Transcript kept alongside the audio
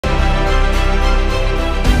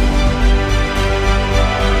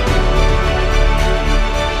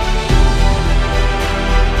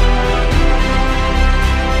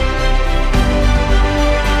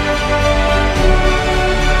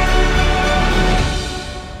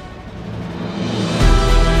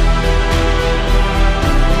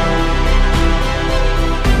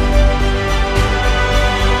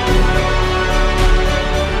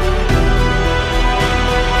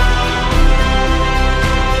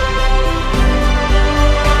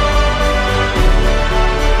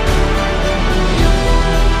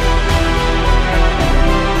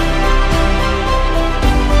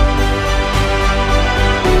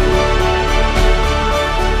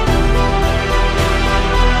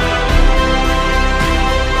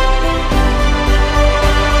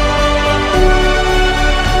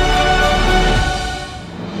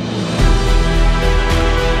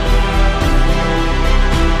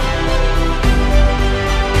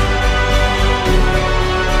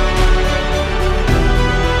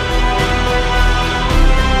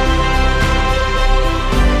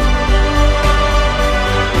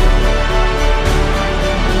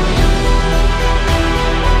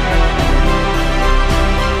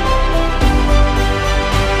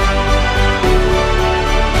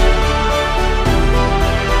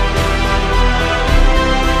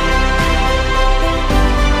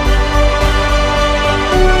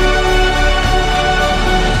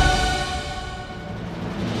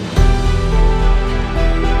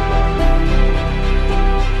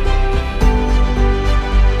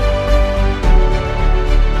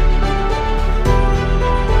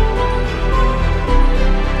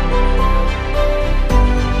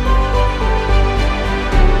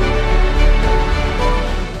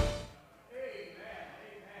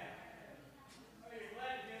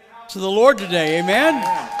of the Lord today. Amen?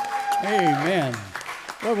 Amen.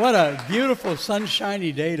 Well, what a beautiful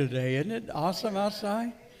sunshiny day today. Isn't it awesome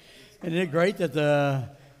outside? Isn't it great that the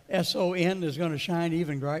S-O-N is going to shine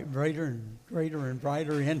even greater and greater and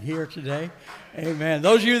brighter in here today? Amen.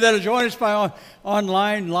 Those of you that are joining us by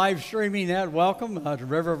online live streaming, that welcome to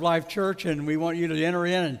River of Life Church, and we want you to enter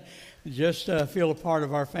in and just feel a part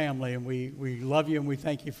of our family. And we love you and we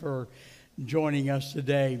thank you for joining us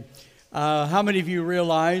today. How many of you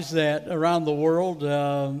realize that around the world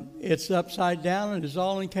it's upside down and it's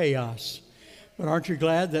all in chaos? But aren't you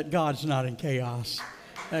glad that God's not in chaos?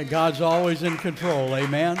 That God's always in control,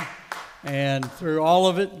 amen? And through all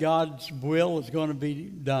of it, God's will is going to be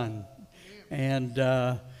done. And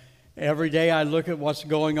every day I look at what's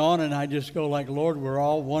going on and I just go like, Lord, we're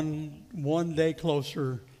all one day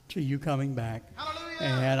closer to you coming back. Hallelujah.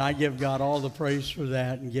 And I give God all the praise for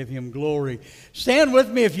that and give him glory. Stand with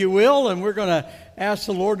me if you will, and we're going to ask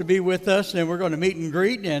the Lord to be with us, and we're going to meet and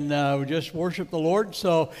greet and just worship the Lord.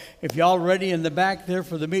 So if y'all ready in the back there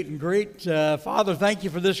for the meet and greet, Father, thank you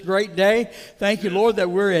for this great day. Thank you, Lord, that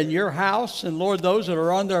we're in your house, and Lord, those that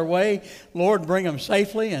are on their way, Lord, bring them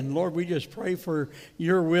safely. And Lord, we just pray for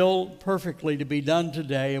your will perfectly to be done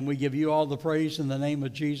today, and we give you all the praise in the name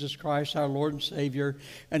of Jesus Christ, our Lord and Savior.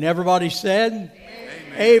 And everybody said, Amen.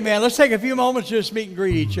 Amen. Let's take a few moments to just meet and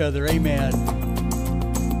greet each other. Amen.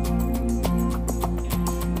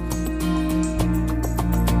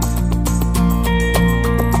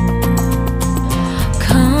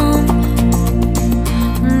 Come,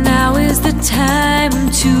 now is the time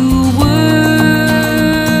to worship.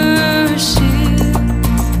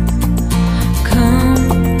 Come,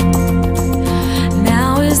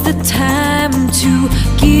 now is the time to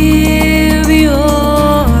give your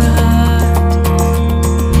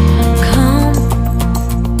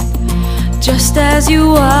just as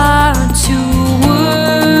you are to worship.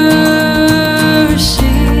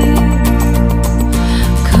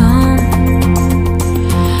 Come,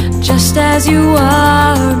 just as you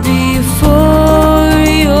are before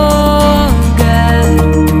your God.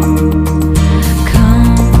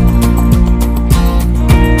 Come.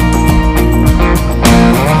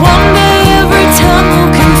 One day every tongue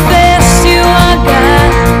will confess you are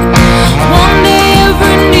God. One day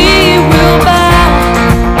every knee will bow.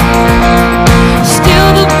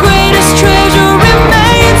 The greatest treasure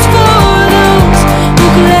remains for those who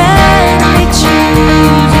gladly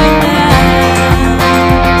choose him now.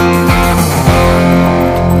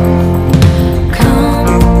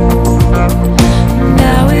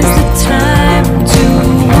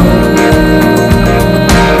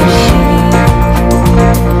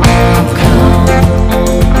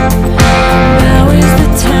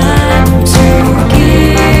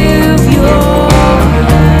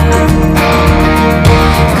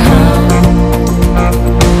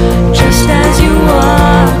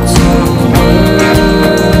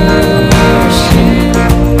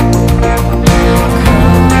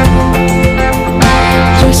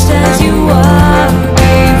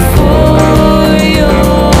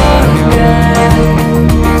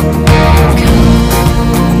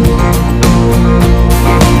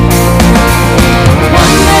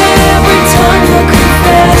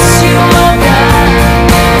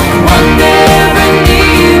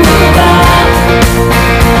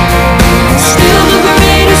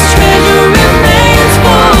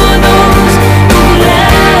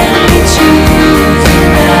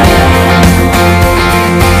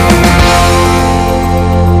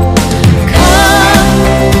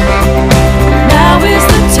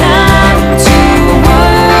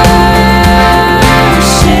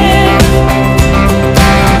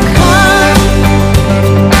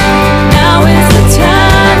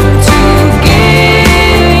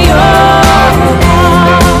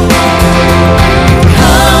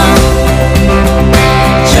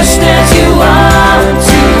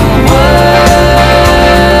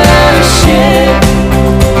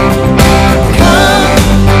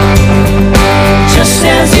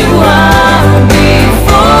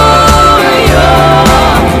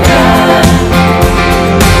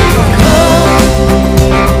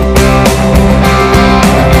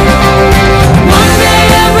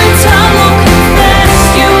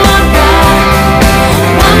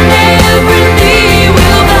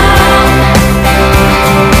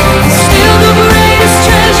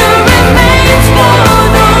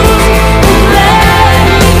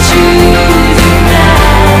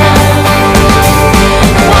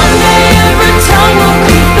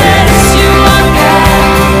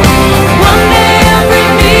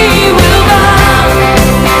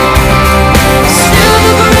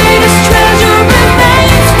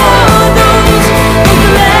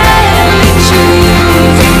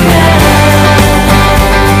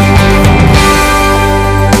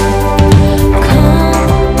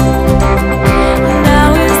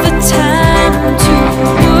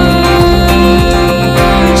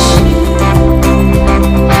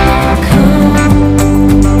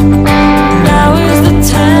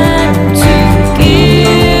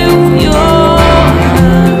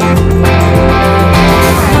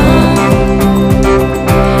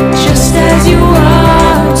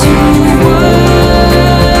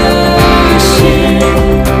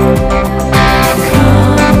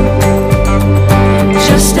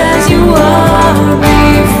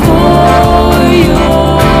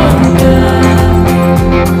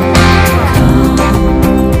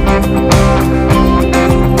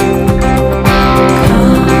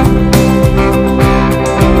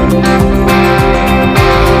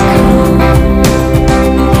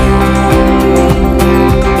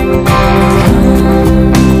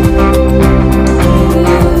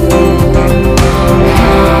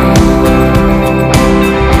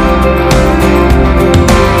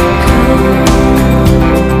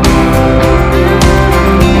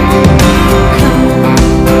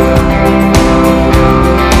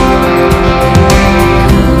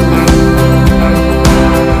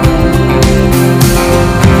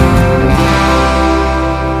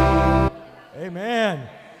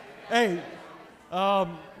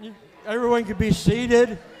 Everyone can be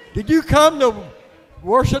seated. Did you come to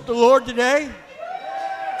worship the Lord today?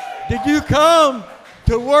 Did you come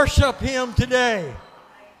to worship Him today?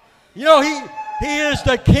 You know, He is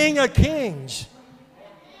the King of Kings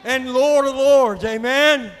and Lord of Lords.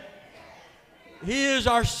 Amen? He is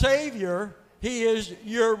our Savior. He is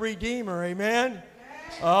your Redeemer. Amen?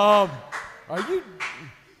 I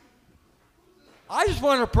just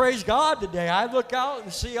want to praise God today. I look out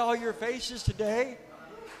and see all your faces today,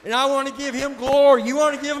 and I want to give Him glory. You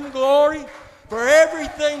want to give Him glory for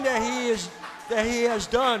everything that He has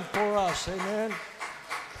done for us. Amen.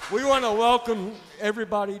 We want to welcome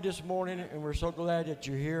everybody this morning, and we're so glad that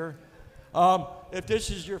you're here. If this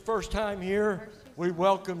is your first time here, we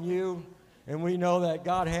welcome you, and we know that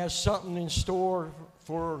God has something in store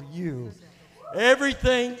for you.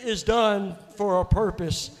 Everything is done for a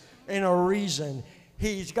purpose and a reason.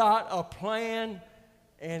 He's got a plan,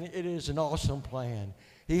 and it is an awesome plan.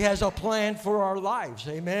 He has a plan for our lives,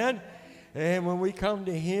 amen? And when we come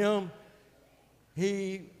to Him,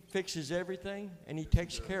 He fixes everything, and He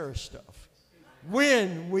takes care of stuff.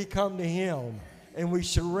 When we come to Him and we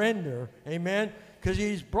surrender, amen, because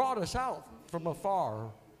He's brought us out from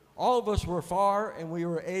afar. All of us were far, and we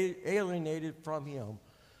were alienated from Him.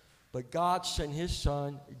 But God sent His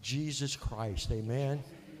Son, Jesus Christ, amen?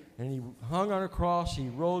 And He hung on a cross. He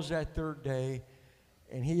rose that third day,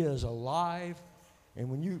 and He is alive. And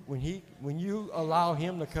when you allow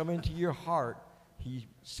Him to come into your heart, He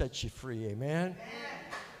sets you free, amen?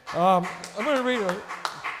 I'm going to read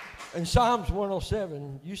in Psalms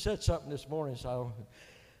 107. You said something this morning, so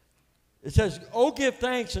it says, "Oh, give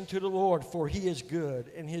thanks unto the Lord, for He is good,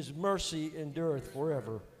 and His mercy endureth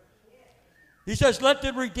forever." He says, "Let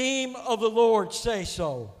the redeemed of the Lord say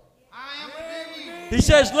so." He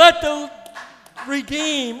says, "Let the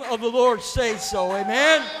redeemed of the Lord say so."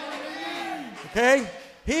 Amen? Okay?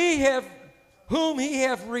 Whom He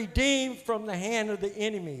hath redeemed from the hand of the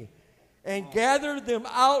enemy, and gathered them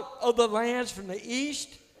out of the lands from the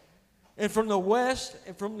east, and from the west,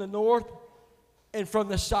 and from the north, and from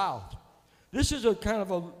the south. This is a kind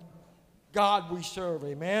of a God we serve.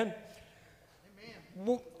 Amen?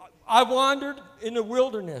 I wandered in the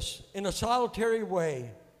wilderness in a solitary way,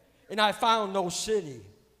 and I found no city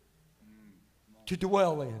to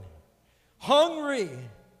dwell in. Hungry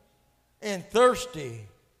and thirsty,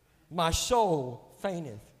 my soul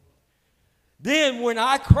fainteth. Then when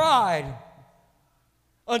I cried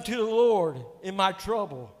unto the Lord in my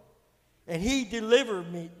trouble, and He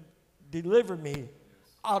delivered me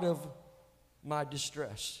out of my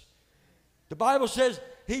distress. The Bible says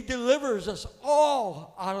He delivers us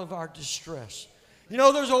all out of our distress. You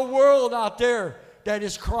know, there's a world out there that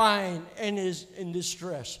is crying and is in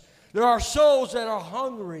distress. There are souls that are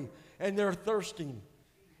hungry and they're thirsting.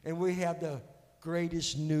 And we have the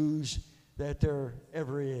greatest news that there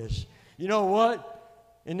ever is. You know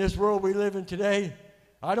what? In this world we live in today,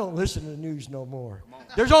 I don't listen to the news no more.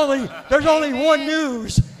 There's only one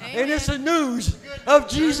news, and it's the news of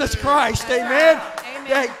Jesus Christ. Amen?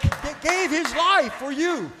 That gave His life for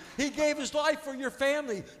you. He gave His life for your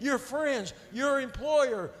family, your friends, your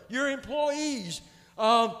employer, your employees,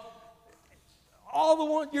 your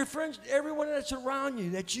friends, everyone that's around you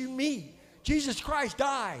that you meet. Jesus Christ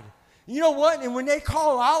died. You know what? And when they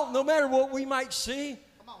call out, no matter what we might see,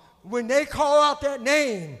 when they call out that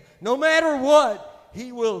name, no matter what,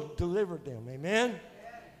 He will deliver them. Amen?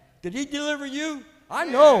 Did He deliver you? I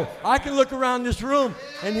know. I can look around this room,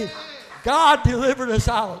 and God delivered us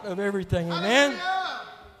out of everything. Amen?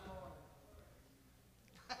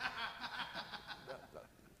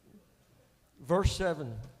 Verse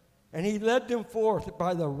 7, "And He led them forth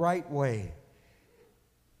by the right way,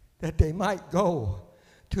 that they might go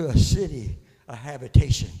to a city, a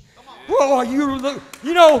habitation." Whoa,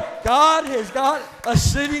 you know, God has got a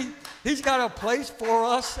city. He's got a place for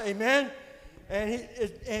us. Amen?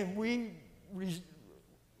 And we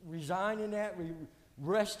resign in that. We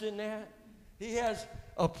rest in that. He has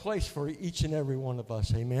a place for each and every one of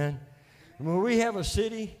us. Amen? And when we have a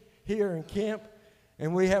city here in Kemp,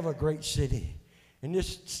 and we have a great city. And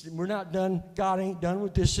we're not done. God ain't done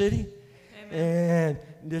with this city. Amen.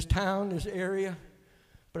 And this town, this area.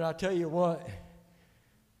 But I'll tell you what,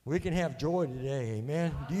 we can have joy today.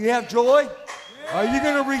 Amen. Do you have joy? Are you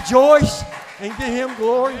going to rejoice and give Him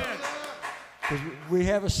glory? Because we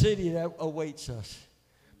have a city that awaits us.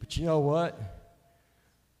 But you know what?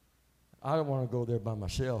 I don't want to go there by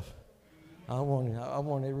myself. I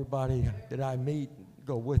want everybody that I meet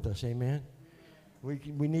go with us. Amen.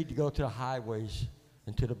 We need to go to the highways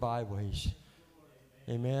and to the byways.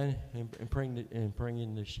 Amen. And bring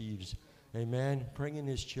in the sheaves. Amen. Bring in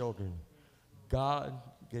His children. God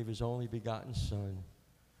gave his only begotten Son,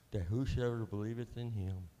 that whosoever believeth in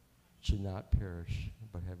him should not perish,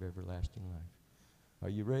 but have everlasting life. Are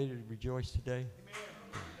you ready to rejoice today?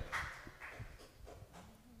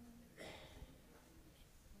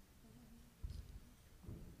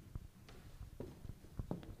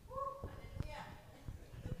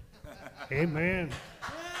 Amen.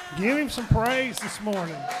 Give him some praise this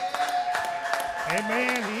morning.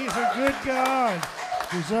 Amen. He's a good God.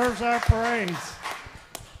 Deserves our praise.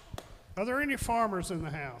 Are there any farmers in the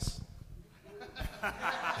house?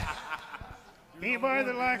 Anybody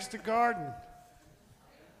that likes to garden?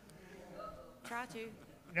 Try to. You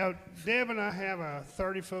know, Deb and I have a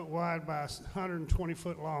 30-foot wide by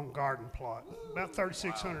 120-foot long garden plot, about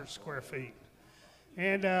 3,600 square feet.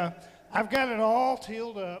 And I've got it all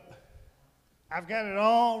tilled up. I've got it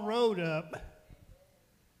all rowed up.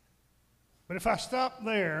 But if I stop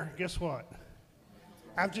there, guess what?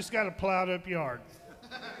 I've just got a plowed up yard.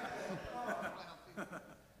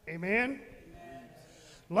 Amen?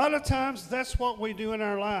 A lot of times that's what we do in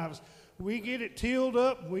our lives. We get it tilled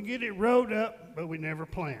up, we get it rowed up, but we never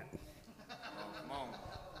plant.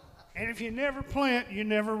 And if you never plant, you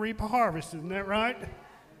never reap a harvest. Isn't that right?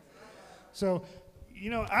 So, you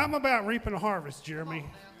know, I'm about reaping a harvest, Jeremy.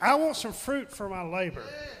 I want some fruit for my labor.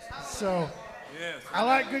 So I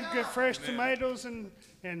like good fresh tomatoes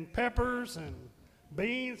and peppers and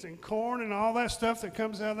beans and corn and all that stuff that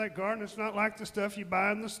comes out of that garden. It's not like the stuff you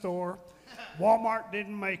buy in the store. Walmart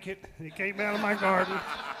didn't make it. It came out of my garden.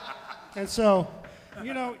 And so,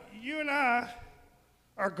 you know, you and I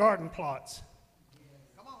are garden plots.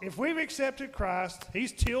 If we've accepted Christ,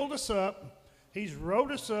 he's tilled us up, he's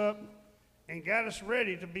rowed us up, and got us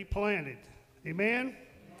ready to be planted. Amen?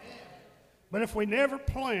 But if we never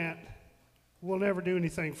plant, we'll never do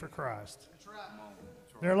anything for Christ. That's right.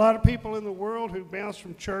 There are a lot of people in the world who bounce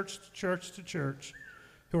from church to church to church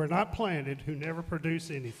who are not planted, who never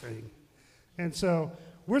produce anything. And so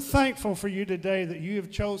we're thankful for you today that you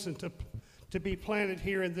have chosen to be planted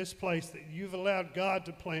here in this place, that you've allowed God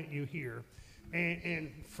to plant you here,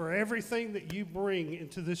 and for everything that you bring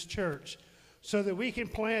into this church so that we can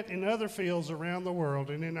plant in other fields around the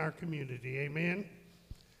world and in our community. Amen?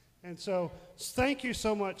 And so thank you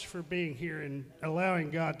so much for being here and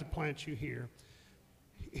allowing God to plant you here.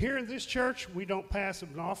 Here in this church, we don't pass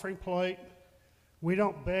an offering plate. We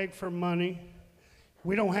don't beg for money.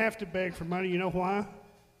 We don't have to beg for money. You know why?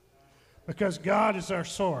 Because God is our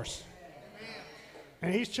source.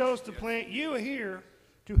 And he's chose to plant you here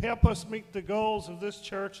to help us meet the goals of this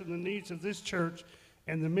church and the needs of this church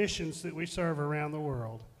and the missions that we serve around the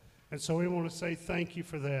world. And so we want to say thank you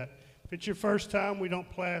for that. If it's your first time, we don't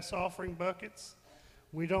pass offering buckets.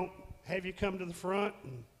 We don't have you come to the front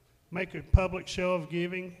and make a public show of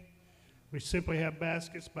giving. We simply have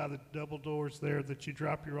baskets by the double doors there that you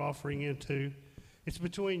drop your offering into. It's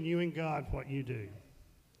between you and God what you do.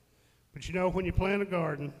 But you know, when you plant a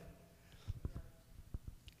garden,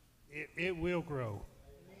 it will grow.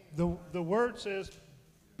 The word says,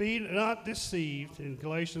 be not deceived, in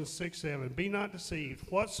Galatians 6:7. Be not deceived.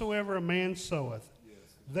 Whatsoever a man soweth,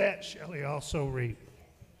 that shall he also reap.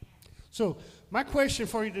 So my question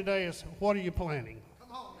for you today is, what are you planting?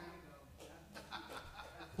 Come on, man.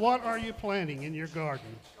 What are you planting in your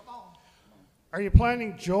garden? Come on. Are you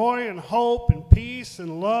planting joy and hope and peace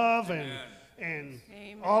and love and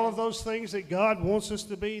all of those things that God wants us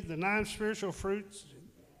to be, the 9 spiritual fruits?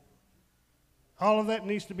 All of that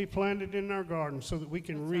needs to be planted in our garden so that we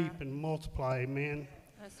can reap and multiply, amen?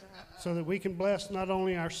 That's right. So that we can bless not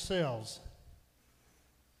only ourselves,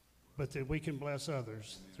 but that we can bless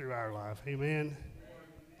others through our life. Amen,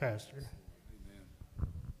 Pastor?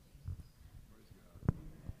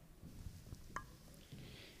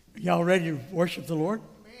 Y'all ready to worship the Lord?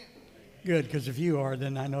 Good, because if you are,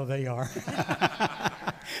 then I know they are.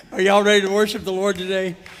 Are y'all ready to worship the Lord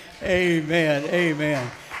today? Amen, amen.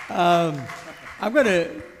 I'm going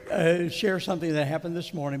to share something that happened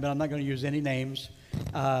this morning, but I'm not going to use any names.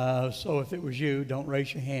 So if it was you, don't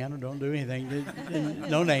raise your hand or don't do anything.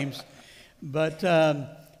 No names. But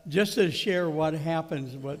just to share what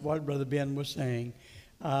happens, what Brother Ben was saying,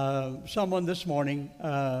 someone this morning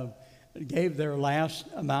gave their last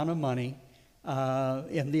amount of money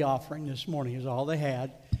in the offering this morning. Is all they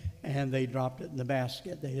had, and they dropped it in the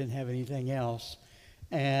basket. They didn't have anything else.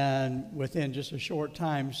 And within just a short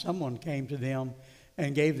time, someone came to them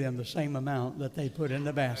and gave them the same amount that they put in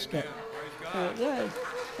the basket.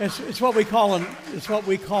 It's what we call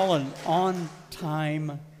an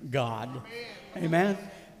on-time God. Amen.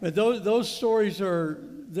 But those stories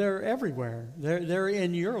they're everywhere. They're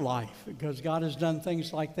in your life because God has done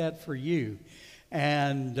things like that for you.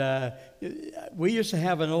 And we used to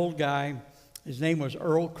have an old guy. His name was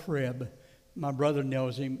Earl Cribb. My brother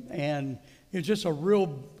knows him. And he was just a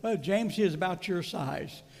real, James, he is about your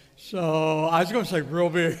size. So I was going to say real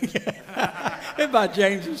big, about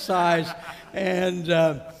James's size.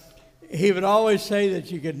 And he would always say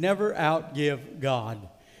that you could never outgive God.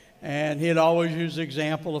 And he'd always use the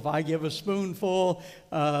example, if I give a spoonful,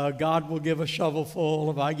 God will give a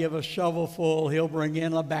shovelful. If I give a shovelful, he'll bring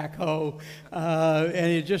in a backhoe.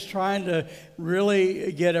 And he's just trying to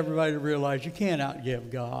really get everybody to realize you can't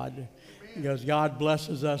outgive God. Because God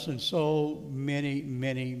blesses us in so many,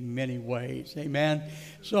 many, many ways. Amen.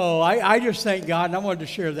 So I just thank God, and I wanted to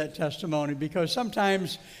share that testimony because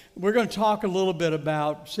sometimes we're going to talk a little bit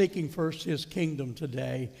about seeking first His kingdom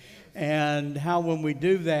today, and how when we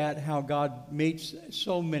do that, how God meets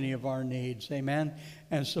so many of our needs. Amen.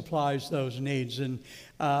 And supplies those needs. And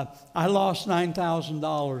I lost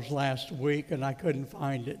 $9,000 last week, and I couldn't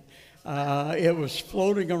find it. It was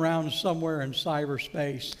floating around somewhere in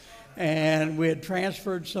cyberspace. And we had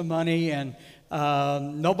transferred some money, and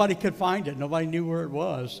nobody could find it. Nobody knew where it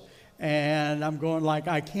was. And I'm going like,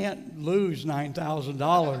 I can't lose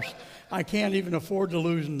 $9,000. I can't even afford to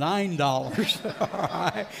lose $9, all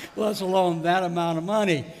right, let alone that amount of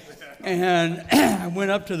money. And I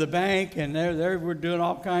went up to the bank, and they were doing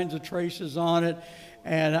all kinds of traces on it.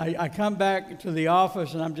 And I come back to the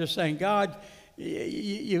office, and I'm just saying, God,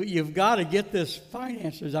 you've got to get this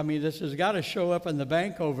finances. I mean, this has got to show up in the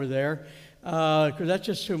bank over there because that's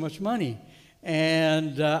just too much money.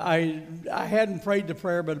 And I hadn't prayed the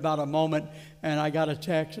prayer but about a moment, and I got a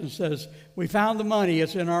text and says, we found the money.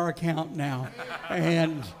 It's in our account now.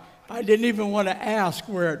 And I didn't even want to ask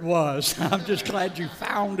where it was. I'm just glad you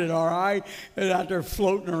found it, all right? It's out there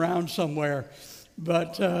floating around somewhere.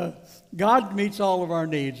 But God meets all of our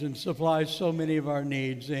needs and supplies so many of our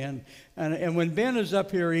needs. And when Ben is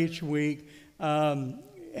up here each week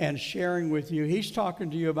and sharing with you, he's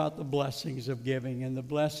talking to you about the blessings of giving and the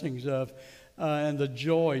blessings of and the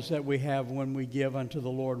joys that we have when we give unto the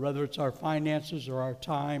Lord, whether it's our finances or our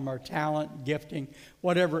time, our talent, gifting,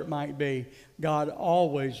 whatever it might be. God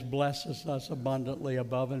always blesses us abundantly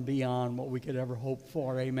above and beyond what we could ever hope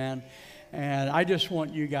for. Amen. And I just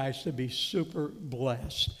want you guys to be super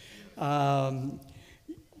blessed.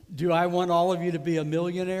 Do I want all of you to be a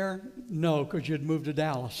millionaire? No, because you'd move to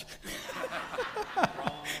Dallas.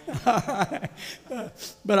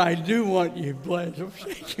 But I do want you blessed.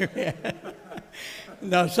 Shake your head.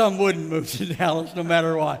 No, some wouldn't move to Dallas no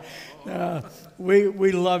matter what.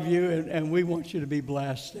 We love you, and we want you to be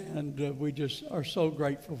blessed. And we just are so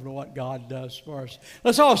grateful for what God does for us.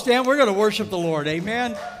 Let's all stand. We're going to worship the Lord.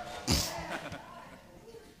 Amen.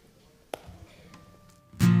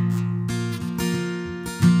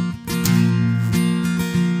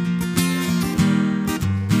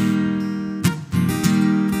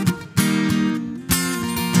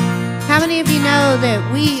 How many of you know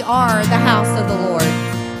that we are the house of the Lord?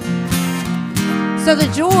 So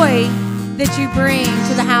the joy that you bring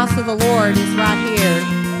to the house of the Lord is right here.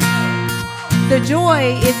 The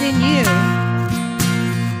joy is in you.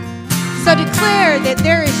 So declare that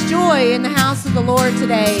there is joy in the house of the Lord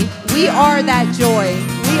today. We are that joy.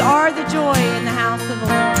 We are the joy in the house of the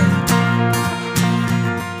Lord.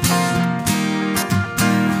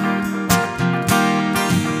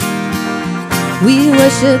 We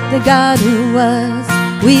worship the God who was.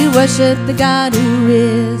 We worship the God who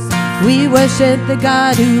is. We worship the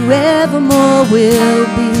God who evermore will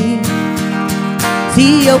be.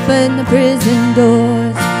 He opened the prison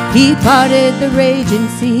doors. He parted the raging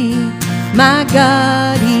sea. My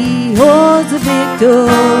God, He holds the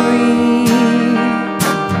victory.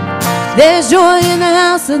 There's joy in the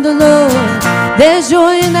house of the Lord. There's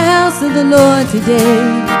joy in the house of the Lord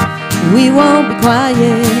today. We won't be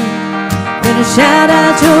quiet. Gonna shout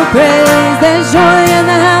out your praise. There's joy in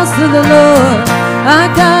the house of the Lord. Our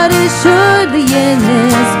God is surely in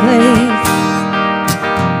this place.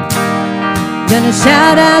 Gonna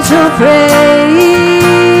shout out your praise.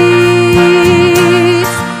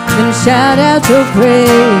 Gonna shout out your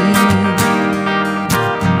praise.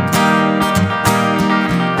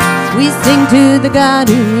 We sing to the God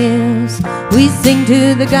who heals. We sing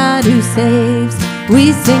to the God who saves.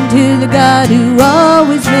 We sing to the God who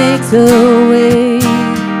always makes a way.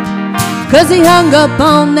 'Cause He hung up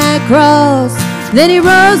on that cross, then He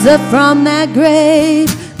rose up from that grave.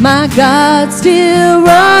 My God, still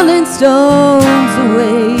rolling stones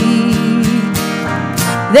away.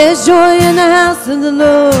 There's joy in the house of the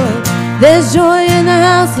Lord. There's joy in the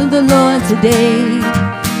house of the Lord today.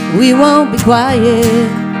 We won't be quiet.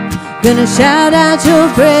 Gonna shout out your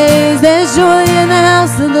praise. There's joy in the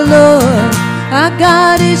house of the Lord. Our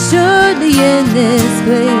God is surely in this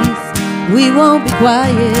place. We won't be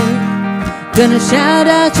quiet. Gonna shout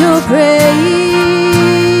out your praise.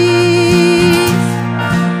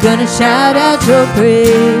 Gonna shout out your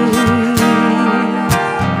praise.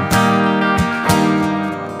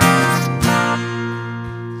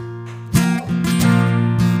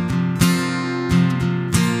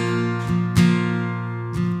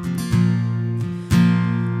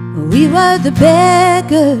 We were the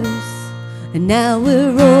beggars, and now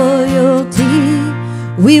we're royalty.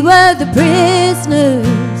 We were the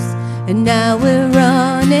prisoners, and now we're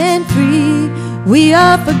running free. We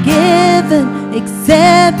are forgiven,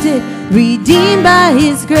 accepted, redeemed by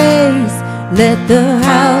His grace. Let the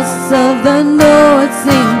house of the Lord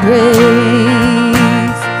sing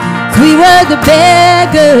praise. We were the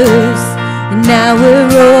beggars, and now we're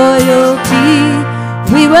royalty.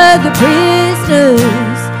 We were the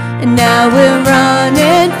prisoners, and now we're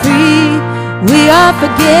running free. We are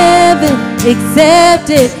forgiven,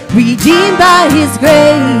 accepted, redeemed by His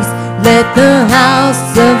grace. Let the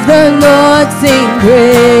house of the Lord sing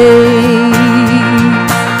praise.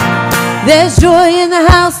 There's joy in the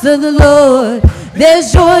house of the Lord.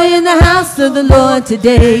 There's joy in the house of the Lord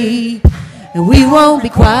today. And we won't be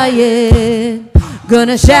quiet.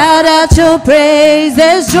 Gonna shout out your praise.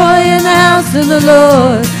 There's joy in the house of the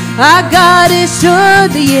Lord. Our God is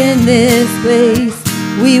surely in this place.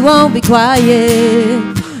 We won't be quiet.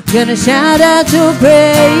 Gonna shout out your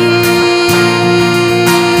praise.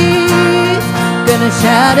 Gonna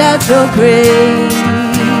shout out your praise.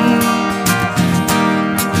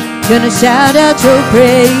 Gonna shout out your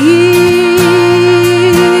praise.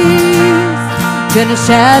 Gonna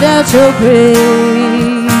shout out your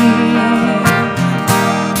praise.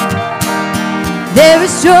 There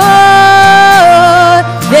is joy.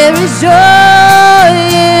 There is joy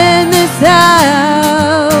in this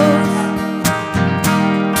house.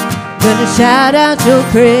 Gonna shout out your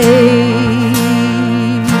praise.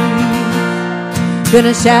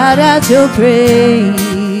 Gonna shout out your praise.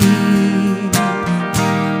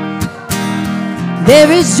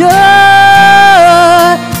 There is joy.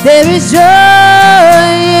 There is joy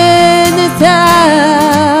in this house.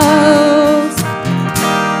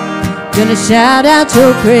 Gonna shout out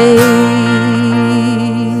your praise.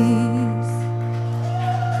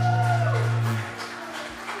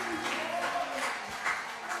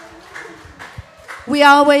 We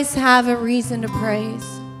always have a reason to praise.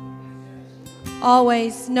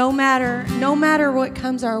 Always, no matter what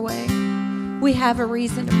comes our way, we have a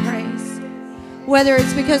reason to praise. Whether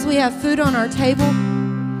it's because we have food on our table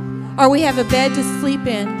or we have a bed to sleep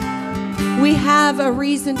in, we have a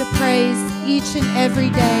reason to praise each and every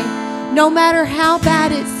day. No matter how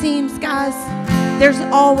bad it seems, guys, there's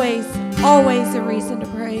always a reason to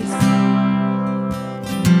praise.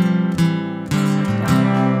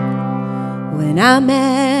 When I'm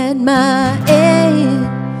at my end,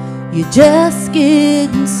 you're just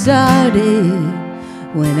getting started.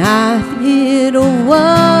 When I hit a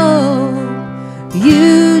wall,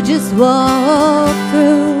 you just walk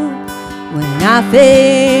through. When I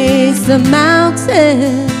face a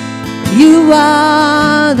mountain, you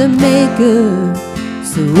are the maker,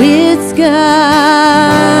 so it's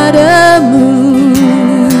gotta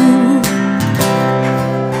move.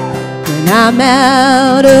 When I'm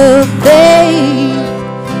out of faith,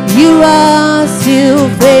 you are still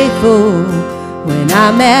faithful. When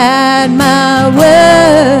I'm at my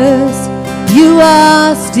worst, you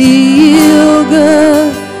are still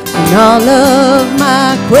good. And all of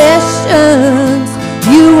my questions,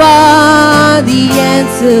 you are the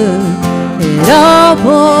answer. It all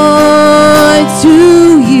points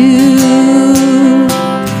to you.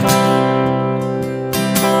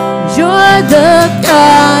 You're the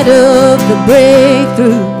God of the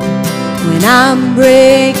breakthrough. When I'm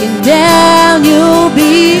breaking down, you'll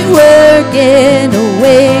be working a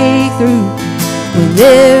way through. When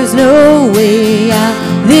there's no way out,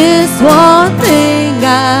 this one thing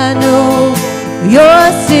I know,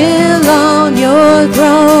 you're still on your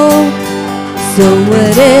throne. So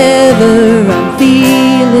whatever I'm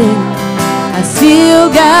feeling, I still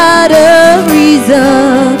got a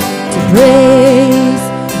reason to praise,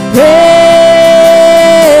 praise,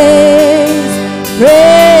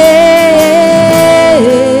 praise.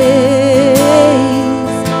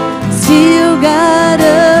 Still got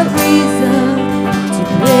a reason to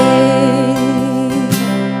praise.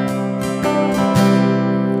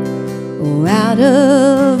 Oh, out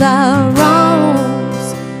of our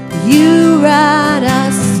wrongs, you write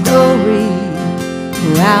our story.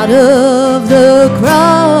 Out of the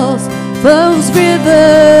cross flows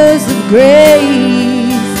rivers of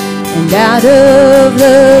grace, and out of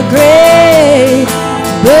the grave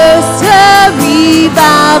burst a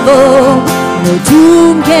revival no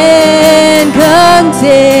tomb can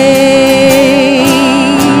contain.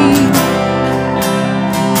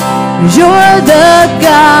 You're the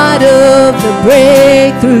God of the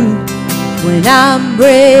breakthrough. When I'm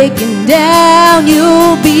breaking down,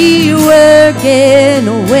 you'll be working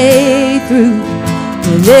a way through.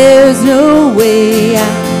 When there's no way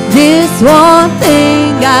out, this one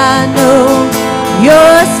thing I know,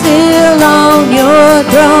 you're still on your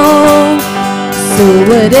throne. So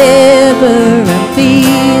whatever I'm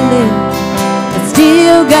feeling, I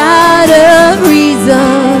still got a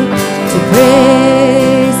reason to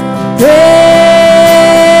praise, praise,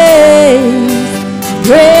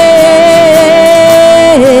 praise.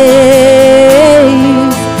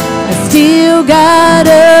 I still got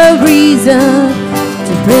a reason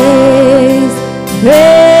to praise,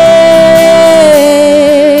 praise,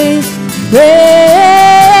 praise.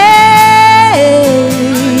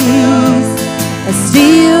 I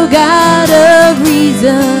still got a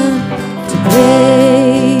reason to praise.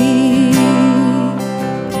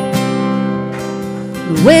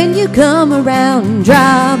 When you come around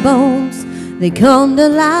dry bones, they come to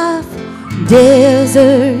life.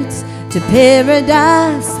 Deserts to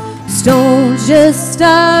paradise, stones just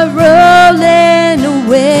start rolling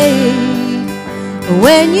away.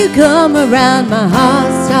 When you come around, my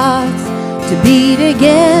heart starts to beat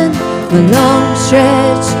again. A long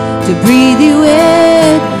stretch to breathe you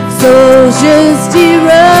in. Souls just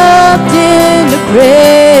erupt into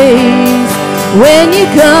praise. When you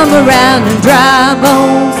come around and dry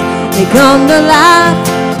bones, they come to life.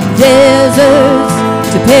 Deserts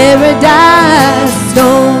to paradise,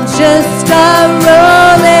 stones just start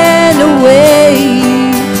rolling away.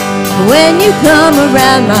 When you come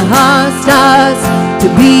around, my heart starts to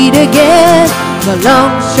beat again. A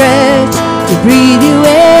long stretch to breathe you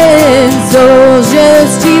in. Souls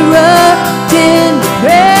just erupt into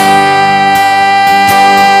praise.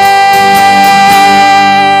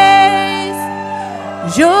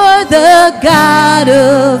 You're the God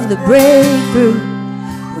of the breakthrough.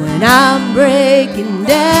 When I'm breaking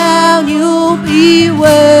down, you'll be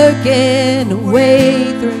working a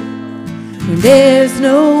way through. When there's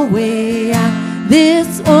no way out,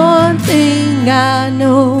 this one thing I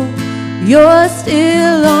know, you're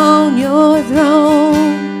still on your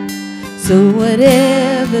throne. So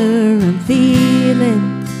whatever I'm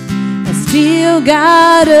feeling, I still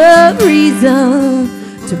got a reason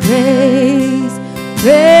to praise,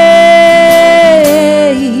 praise,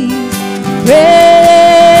 praise.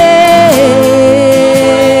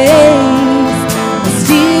 I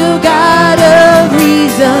still got a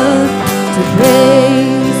reason to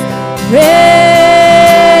praise,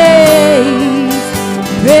 praise,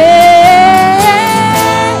 praise.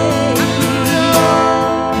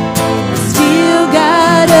 I still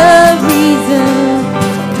got a reason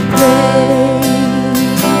to praise.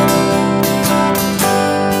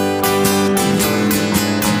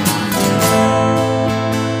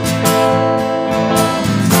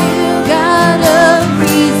 Still got a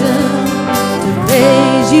reason to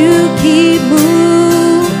praise. You keep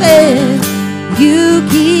moving, you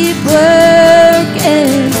keep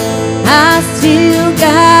working. I still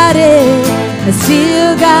got it. I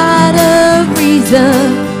still got a reason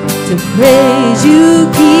to praise. You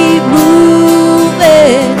keep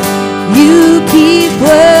moving, you keep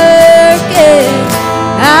working.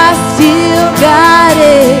 I still got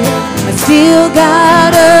it. I still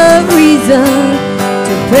got a reason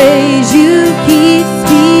to praise. You keep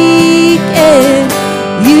speaking,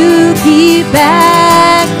 you keep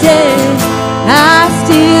acting. I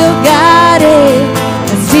still got it.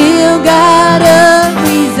 I still got a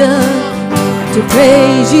reason to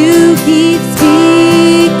praise. You keep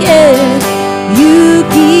speaking, you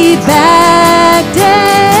keep acting.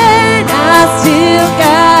 I still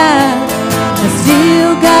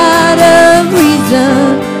got a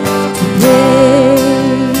reason to praise.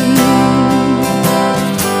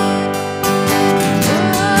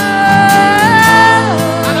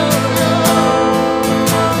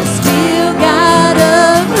 I still got a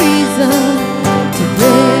reason to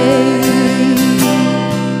praise.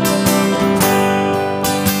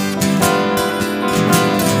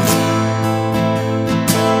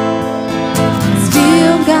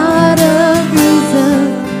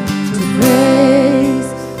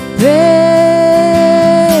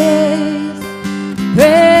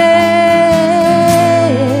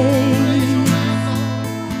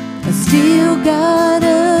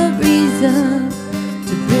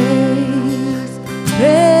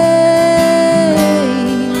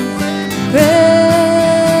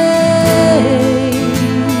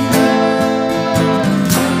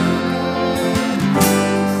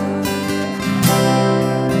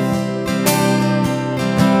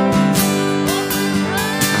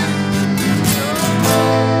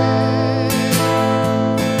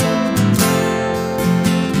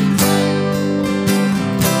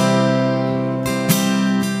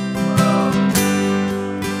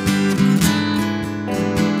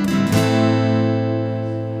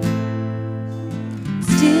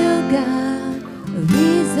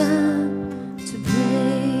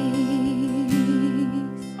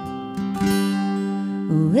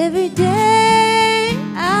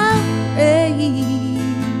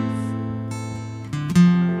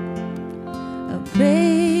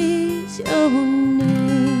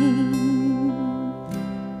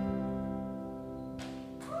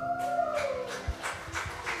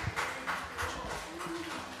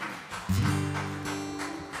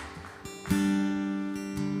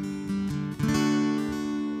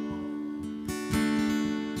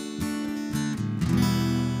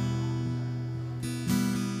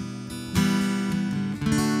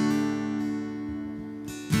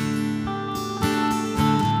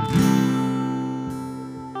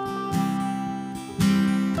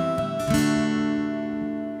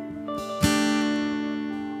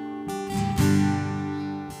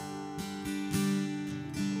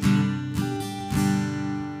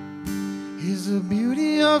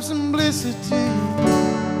 of simplicity.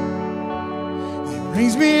 It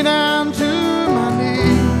brings me down to my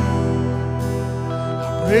knees.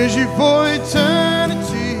 I praise you for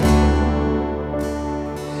eternity.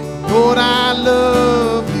 Lord, I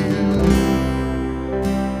love you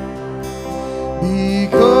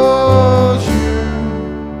because you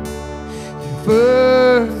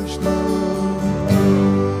first loved me.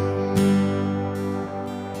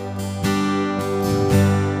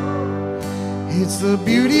 It's the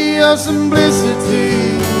beauty of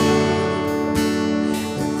simplicity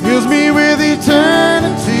that fills me with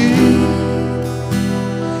eternity.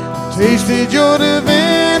 I've tasted your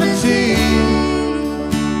divinity.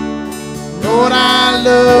 Lord, I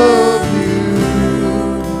love you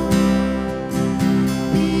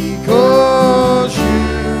because you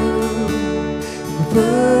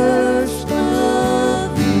first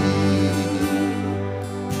loved me.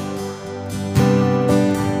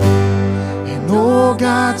 And all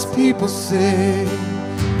God's people say,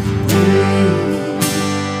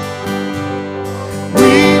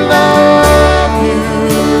 we love you.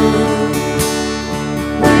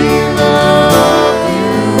 We love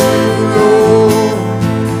you, Lord.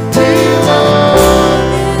 We love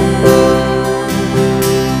you.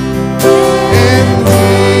 And we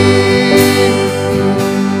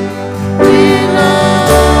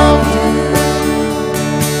love you.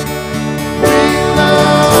 We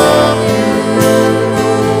love you, Lord.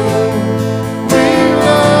 We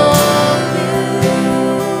love you.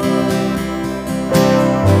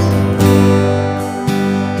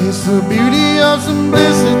 It's the beauty of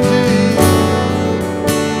simplicity.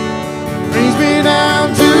 Brings me down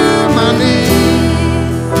to my knees.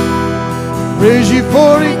 Praise you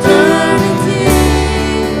for eternity.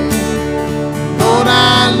 Lord, I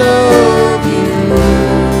love you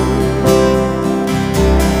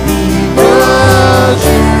because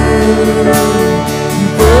you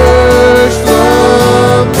first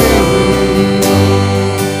loved me.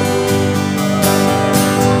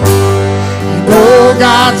 And all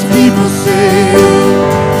God's people say,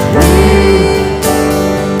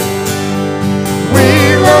 we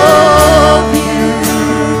love you.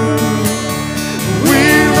 We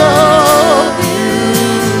love you,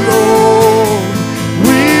 Lord.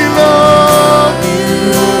 We love you.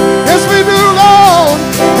 Yes, we do, Lord.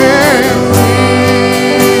 And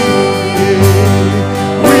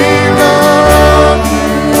we love you.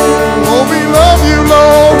 Oh, we love you,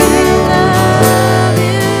 Lord.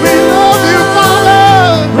 We love you, Father.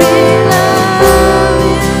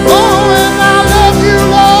 Oh, and I love you,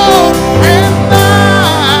 Lord. And I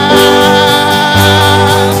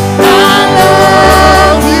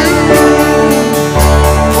love you.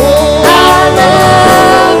 Oh, I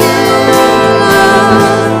love you, Lord.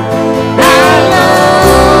 I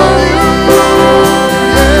love you.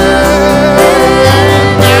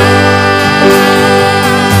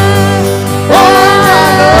 Oh, I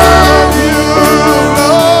love you,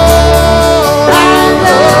 Lord. I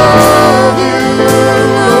love you,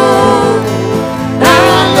 Lord. I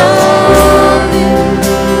love you.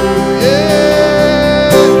 Yeah.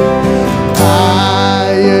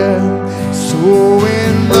 I am so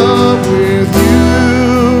in love with you.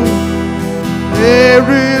 There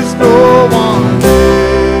is no one else.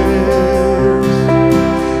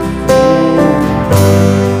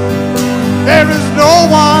 There is no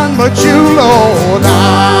one but you, Lord. I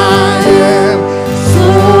am so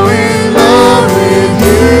in love with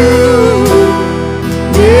you.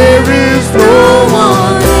 There is no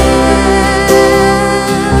one else.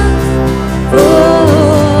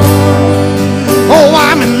 Oh,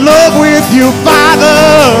 I'm in love with you, Father.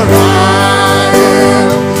 I am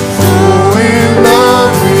so in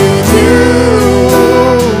love with you.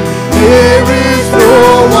 There is no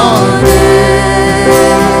one else.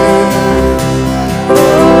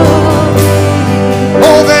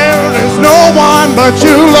 Oh, there is no one but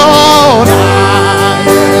you, Lord. I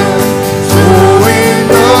am so in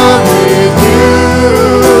love with you.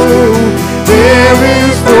 There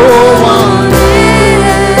is no one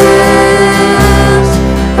else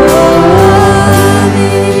for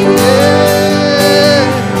me. Yeah.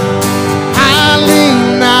 I lean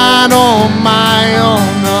not on my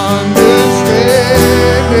own understanding.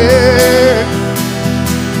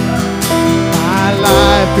 My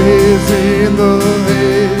life is in the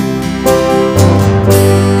hands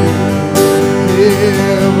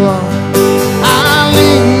of I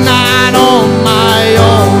lean not on my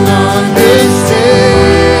own understanding.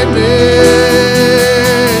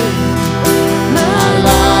 My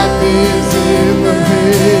life is in the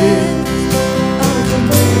hands of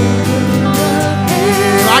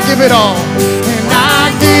I give it all, and I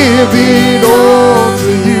give it all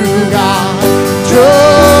to you, God.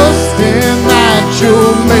 Just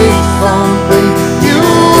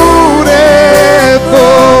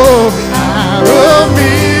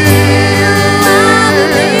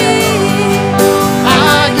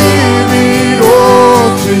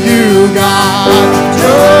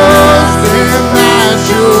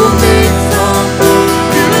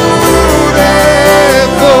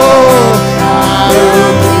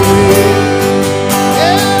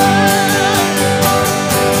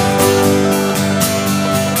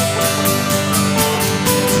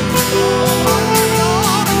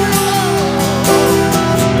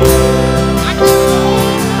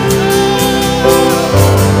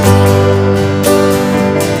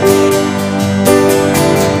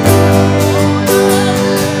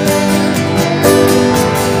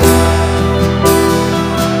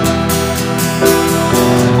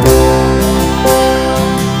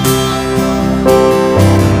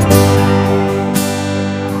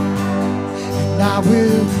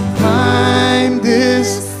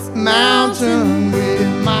mountain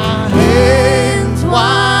with my hands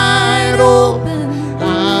wide open.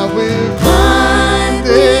 I will climb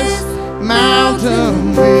this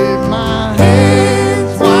mountain with my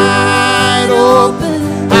hands wide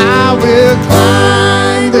open. I will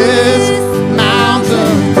climb this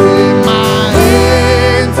mountain with my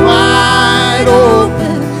hands wide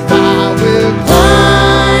open. I will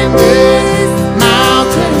climb this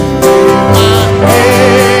mountain with my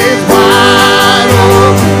hands wide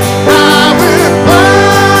open. I will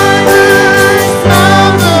climb this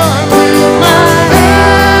mountain with my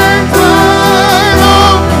hands wide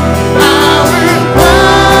open. I will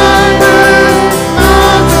climb this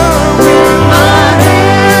mountain with my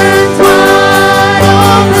hands wide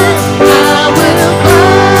open. I will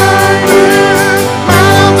climb this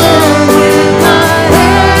mountain with my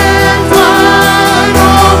hands wide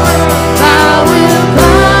open. I will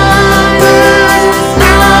climb this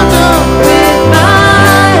mountain with my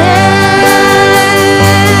hands.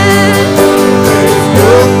 There's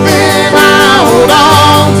nothing I hold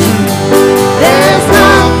on to. There's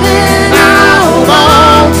nothing I hold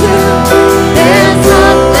on to. There's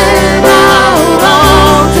nothing I hold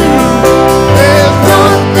on to. There's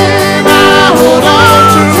nothing I hold on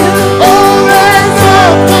to. Oh, there's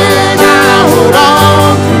nothing I hold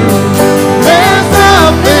on to. There's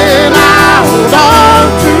nothing I hold on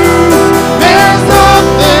to. There's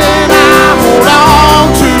nothing I hold on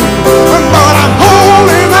to. But I'm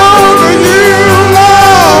holding on to you,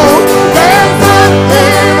 Lord. There's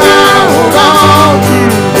nothing I hold on to.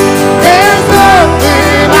 There's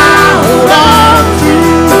nothing I hold on to.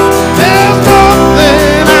 There's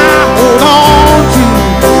nothing I hold on to.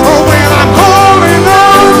 Oh, when I'm holding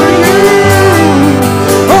on to you.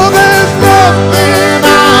 Oh, there's nothing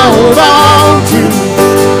I hold on to.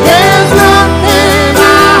 There's nothing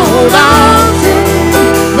I hold on to.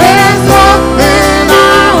 There's nothing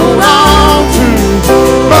I hold on to.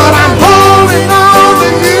 But I'm holding on to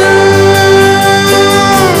you.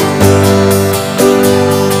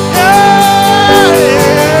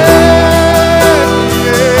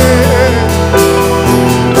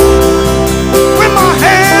 When my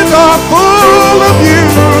hands are full of you,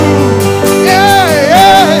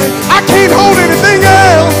 I can't hold anything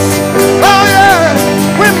else. Oh yeah,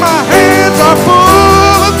 when my hands are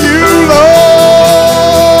full of you, Lord,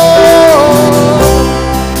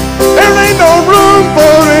 there ain't no room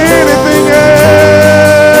for anything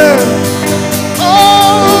else.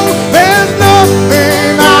 Oh, there's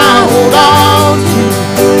nothing I hold on to.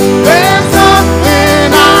 There's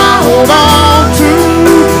nothing I hold on to.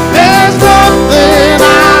 There's nothing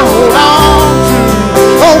I hold on to.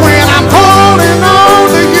 Oh, when I'm holding on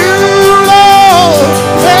to you, Lord,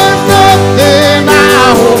 there's nothing I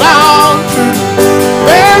hold on to.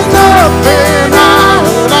 There's nothing I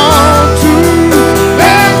hold on to.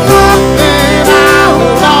 There's nothing I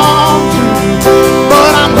hold on to.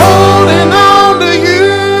 But I'm holding on to you.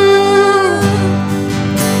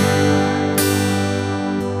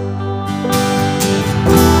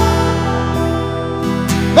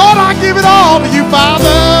 Lord, I give it all to you,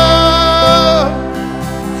 Father.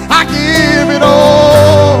 I give it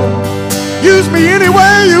all. Use me any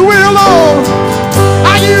way you will, Lord.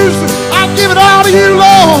 I give it all to you,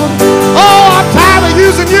 Lord. Oh, I'm tired of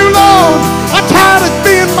using you, Lord. I'm tired of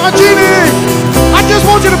being my genie. I just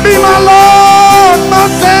want you to be my Lord, my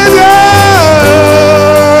Savior.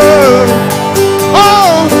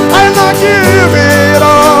 Oh, and I give it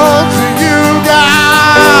all to you,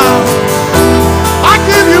 God. I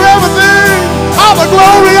give you everything, all the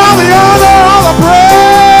glory, all the honor, all the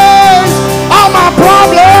praise, all my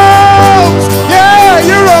problems. Yeah,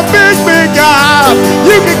 you're a big, big God.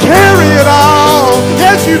 You can carry it all.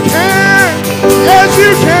 Yes, you can. Yes,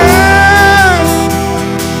 you can.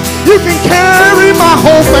 You can carry my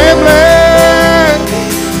whole family.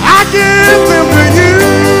 I give them to you.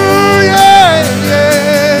 Yeah,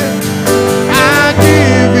 yeah. I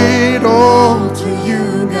give it all to you,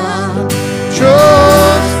 God.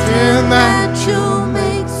 Trust in that You'll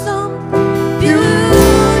make something beautiful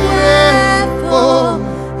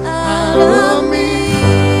out of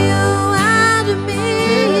me, out of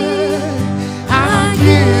me. I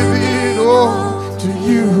give it all to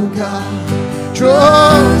you, God.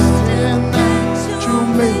 Trust in that you'll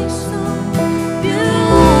make something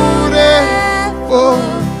beautiful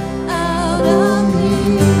out of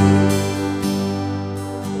me.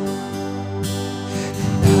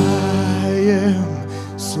 I am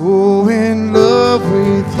so in love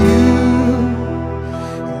with you.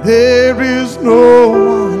 There is no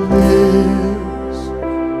one else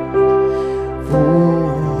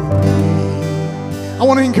for me. I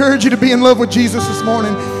want to encourage you to be in love with Jesus this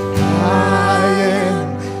morning. I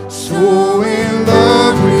am so in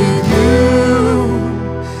love with you.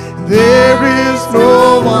 There is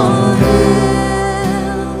no one else.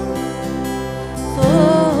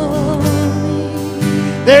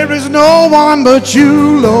 There is no one but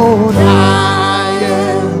you, Lord. I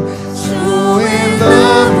am so in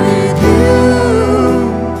love with you.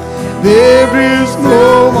 There is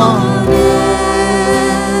no one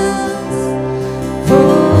else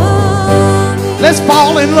for me. Let's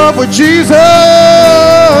fall in love with Jesus. I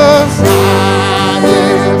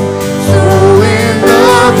am so in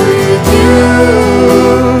love with you.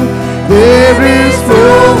 There is no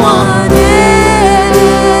one else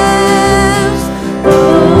for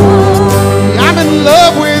me. I'm in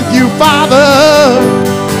love with you, Father.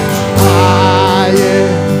 I am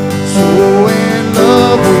so in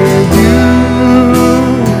love with you.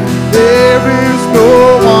 There is no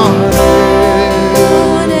one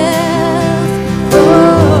else for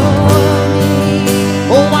me.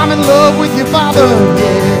 Oh, I'm in love with you, Father.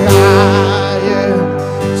 Yeah, I am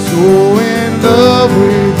so in love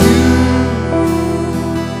with you.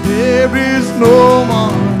 There is no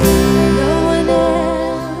one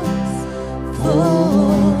else for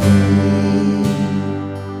me.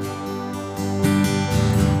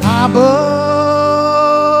 Abba,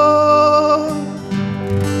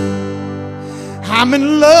 I'm in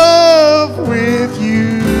love with you.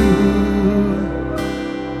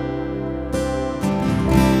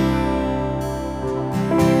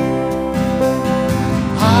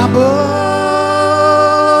 Abba,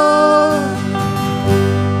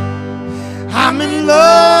 I'm in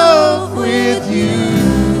love with you.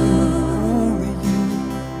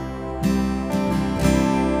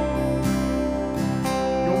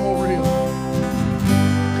 You're more real.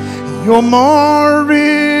 You're more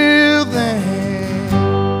real than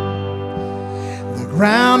the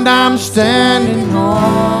ground I'm standing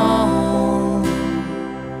on.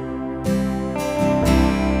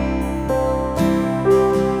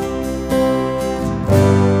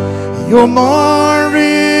 You're more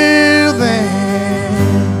real than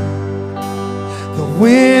the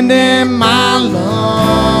wind in my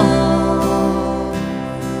lungs.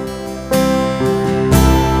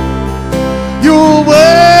 Your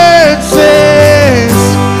word says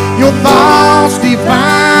your thoughts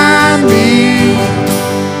define me.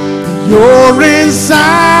 You're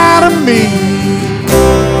inside of me.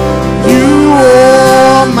 You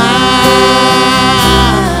are my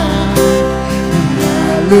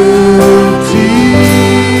reality.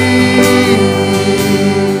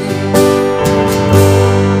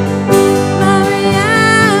 My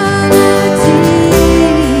reality.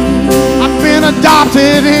 I've been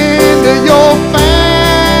adopted into your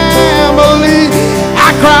family. I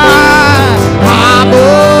cry, Abba.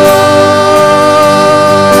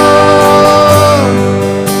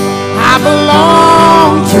 I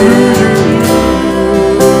belong to you.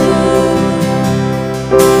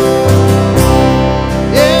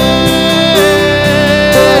 Yeah,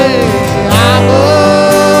 Abba.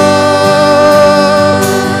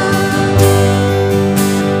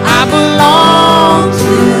 I belong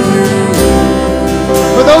to you.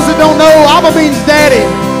 For those that don't know, Abba means daddy.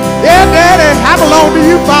 Yeah, daddy, I belong to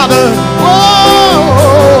you, Father.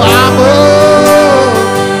 Oh, Abba.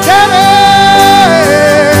 Daddy,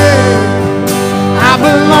 I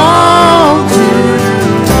belong to you.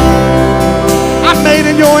 I'm made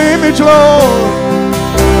in your image, Lord.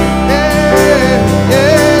 Yeah,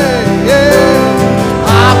 yeah,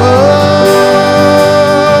 yeah. Abba,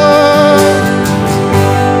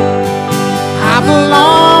 I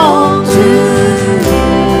belong to you.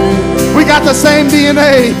 We got the same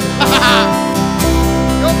DNA.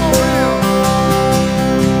 You're more real.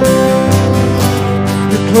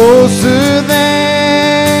 You're closer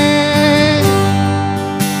than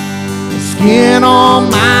the skin on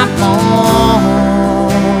my bone.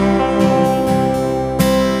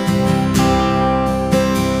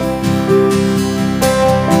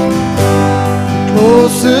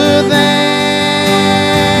 Closer than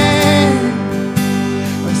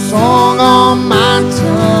a song on my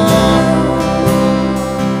tongue.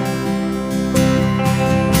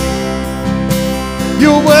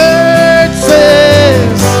 Your word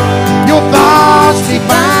says your thoughts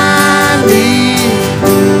define me.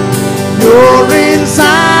 You're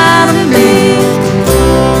inside of me.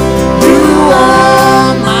 You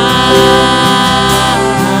are my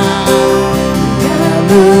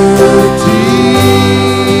reality.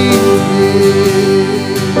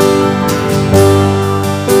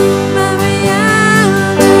 My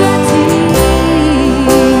reality.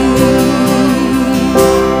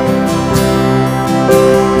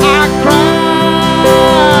 I cry,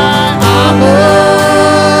 Abba.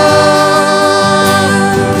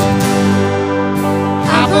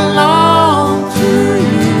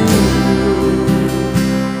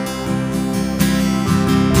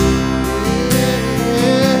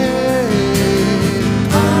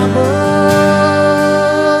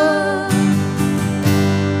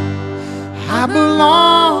 I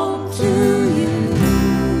belong to you.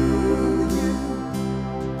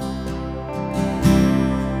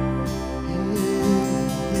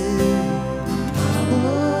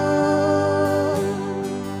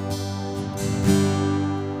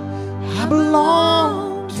 I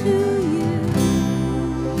belong to you.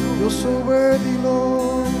 You're so worthy,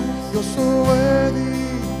 Lord. You're so worthy.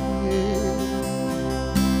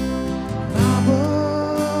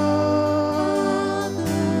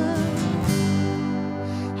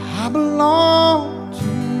 I belong to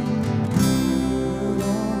you.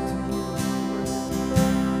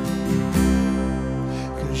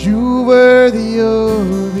 'Cause you're worthy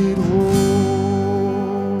of it all.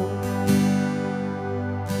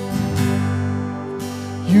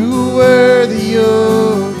 You're worthy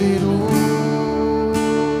of it all.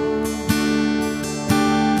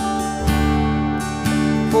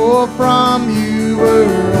 For from you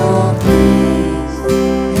were all things,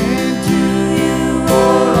 and to you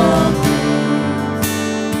are all things.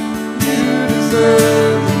 You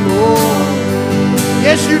deserve the glory.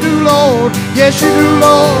 Yes, you do, Lord. Yes, you do,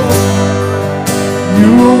 Lord.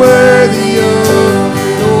 You are worthy of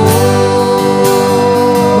it all.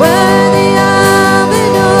 Worthy of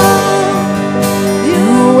it all. You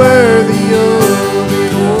are worthy of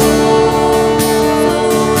it all.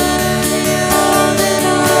 Worthy of it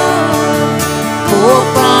all. For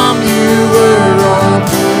from you were all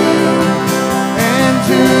things, and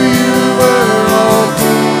to you were all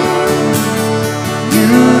things.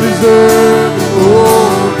 You deserve the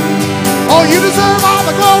glory. Oh, you deserve all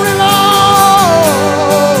the glory,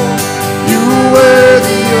 Lord. You are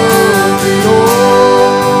worthy of it all.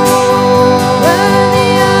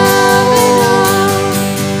 Worthy of it all.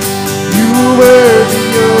 You are worthy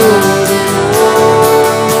of it all.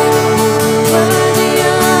 Worthy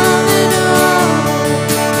of it all.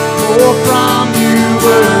 For from you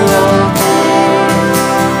were all things,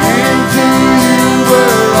 and to you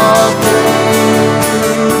were all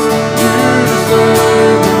things. You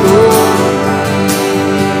deserve the glory.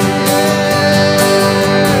 Yeah.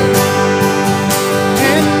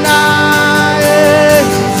 And I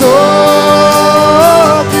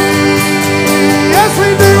exalt thee. Yes, we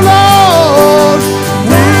do, Lord.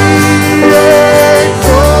 We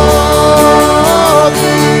exalt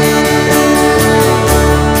thee.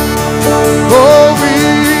 Oh, we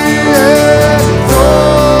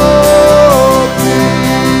exalt thee.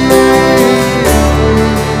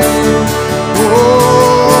 Oh,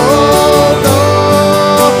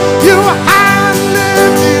 Lord, you are high and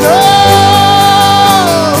lifted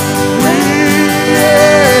up. We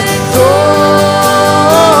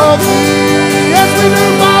exalt thee. Yes, we do,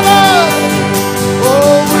 Father.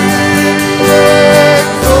 Oh, we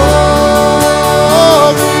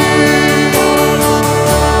exalt thee.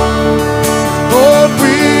 Lord,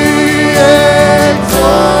 we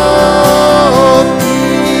exalt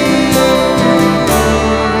thee.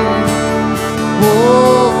 Oh,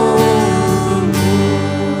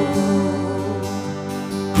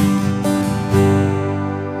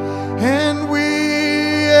 and we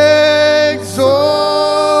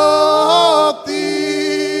exalt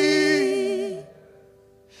thee.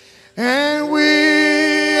 And we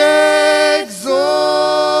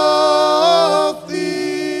exalt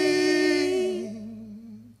thee.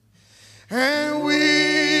 And we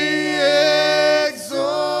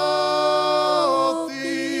exalt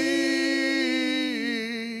thee.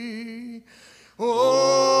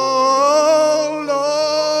 Oh, Lord.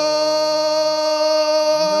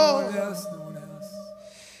 No one else, no one else.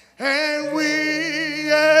 And we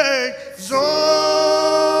exalt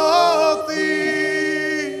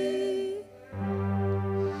thee.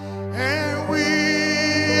 And we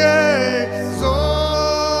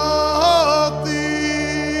exalt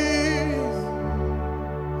thee.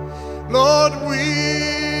 Lord,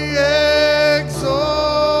 we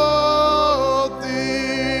exalt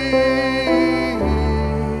thee.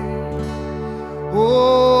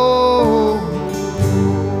 Oh,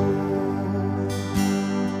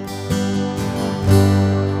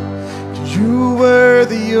 'cause you're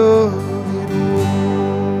worthy of it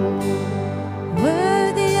all.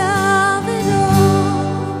 Worthy of it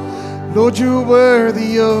all. Lord, you're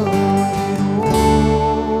worthy of it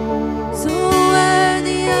all. So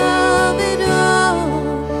worthy of it all.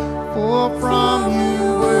 For from you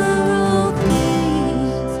were all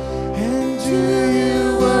things, and to you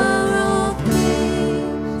were all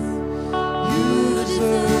things. you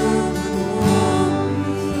deserve the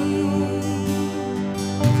glory.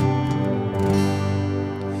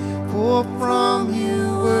 For from you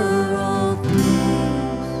were all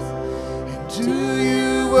things, and to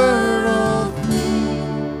you were all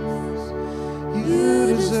things.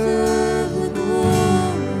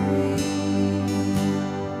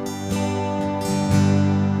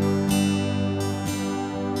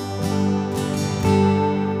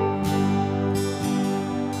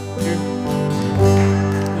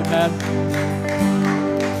 glad.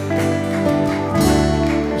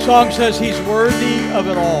 The song says he's worthy of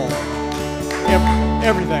it all.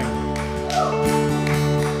 Everything.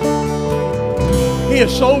 He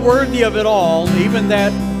is so worthy of it all, even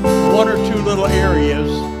that one or two little areas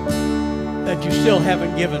that you still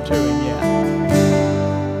haven't given to him yet.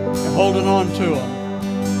 You're holding on to him.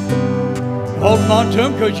 You're holding on to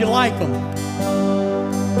him because you like them.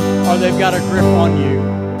 Or they've got a grip on you.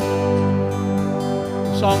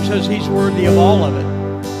 The song says he's worthy of all of it.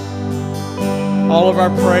 All of our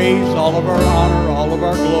praise, all of our honor, all of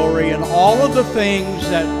our glory, and all of the things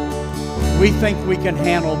that we think we can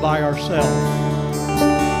handle by ourselves.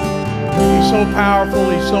 He's so powerful,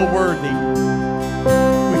 he's so worthy.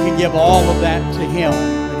 We can give all of that to him,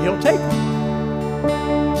 and he'll take them.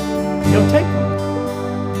 He'll take them.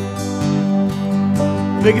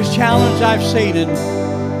 The biggest challenge I've seen in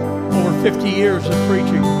over 50 years of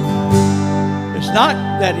preaching, it's not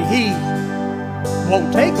that he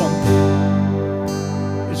won't take them.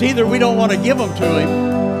 It's either we don't want to give them to him,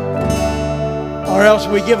 or else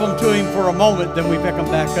we give them to him for a moment, then we pick them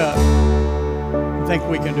back up and think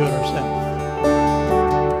we can do it ourselves.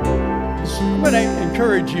 I'm going to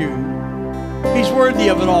encourage you. He's worthy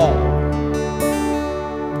of it all.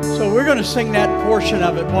 So we're going to sing that portion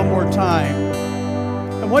of it one more time.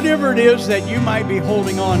 And whatever it is that you might be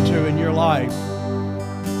holding on to in your life,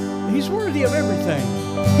 he's worthy of everything.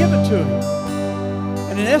 Give it to him.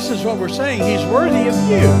 And in essence, what we're saying, he's worthy of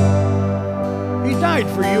you. He died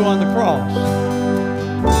for you on the cross.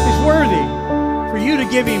 He's worthy for you to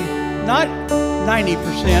give him not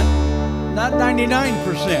 90%, not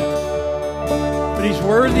 99%, but he's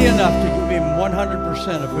worthy enough to give him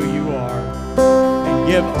 100% of who you are and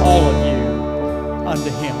give all of you unto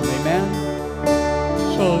him. Amen?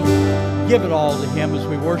 So give it all to him as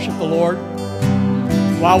we worship the Lord.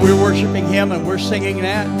 While we're worshiping him and we're singing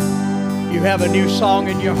that, you have a new song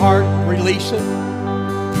in your heart, release it.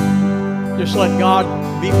 Just let God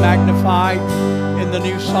be magnified in the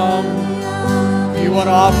new song. If you want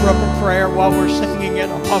to offer up a prayer while we're singing it,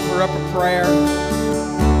 offer up a prayer.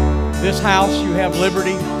 This house, you have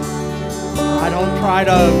liberty. I don't try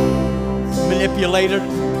to manipulate it.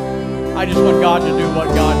 I just want God to do what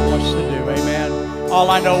God wants to do. Amen. All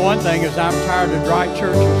I know one thing is I'm tired of dry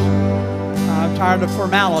churches. I'm tired of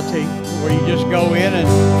formality where you just go in and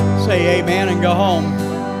say amen and go home.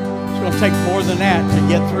 It's going to take more than that to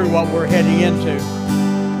get through what we're heading into. It's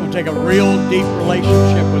going to take a real deep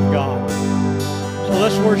relationship with God. So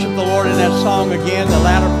let's worship the Lord in that song again. The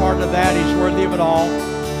latter part of that, he's worthy of it all.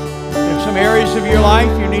 If some areas of your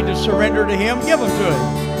life you need to surrender to him, give them to him.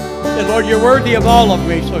 Say, Lord, you're worthy of all of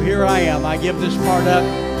me, so here I am. I give this part up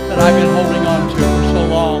that I've been holding on to for so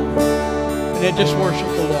long. And then just worship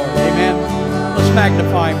the Lord. Amen. Let's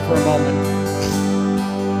magnify him for a moment.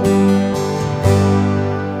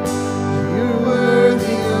 You're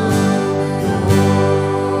worthy of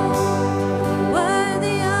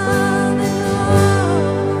Worthy of it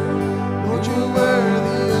all. Lord, you're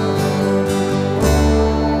worthy of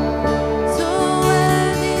So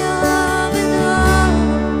worthy of it all.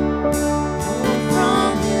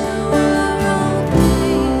 From you are all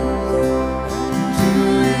things. to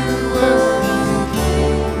you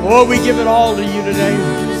worthy. Lord, we give it all to you today.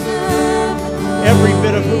 Every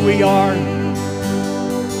bit of who we are.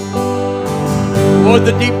 Lord,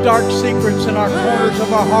 the deep, dark secrets in our corners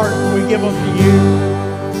of our heart, we give them to you.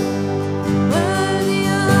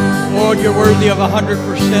 Lord, you're worthy of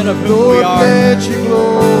 100% of who we Lord, are. let your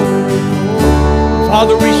glory pour.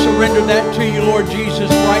 Father, we surrender that to you, Lord Jesus,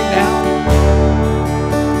 right now.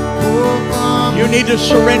 You need to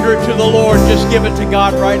surrender it to the Lord. Just give it to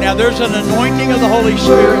God right now. There's an anointing of the Holy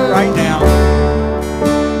Spirit right now.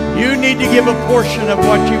 You need to give a portion of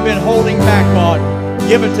what you've been holding back on.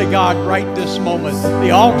 Give it to God right this moment.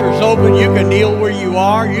 The altar's open. You can kneel where you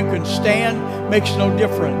are. You can stand. Makes no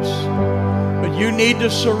difference. But you need to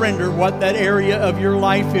surrender what that area of your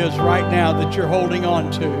life is right now that you're holding on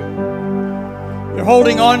to. You're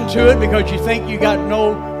holding on to it because you think you got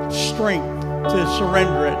no strength to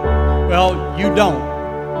surrender it. Well, you don't,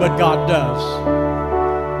 but God does.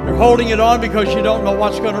 You're holding it on because you don't know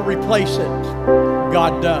what's going to replace it.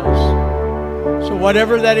 God does. So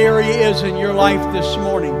whatever that area is in your life this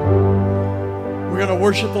morning, we're going to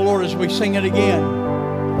worship the Lord as we sing it again.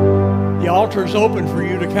 The altar is open for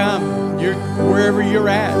you to come. Wherever you're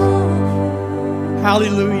at.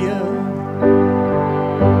 Hallelujah.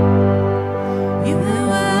 You are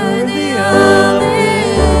worthy of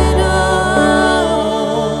it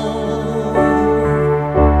all.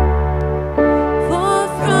 For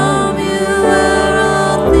from you are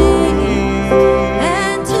all things,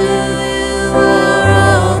 and to you are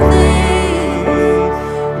all things.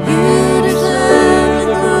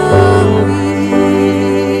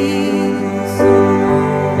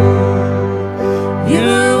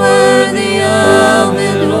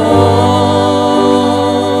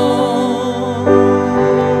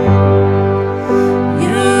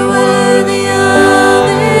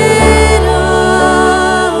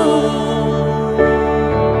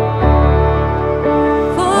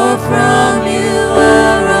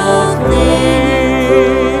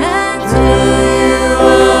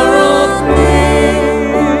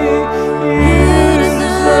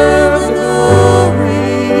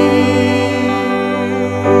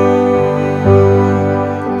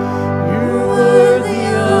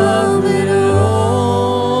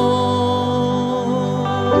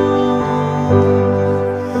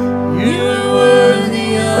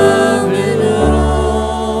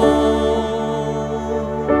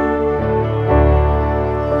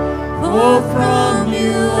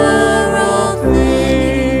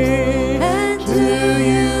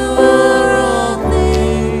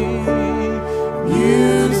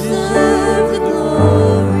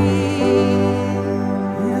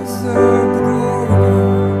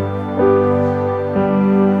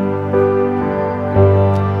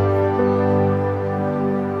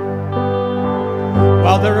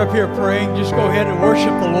 you're praying, just go ahead and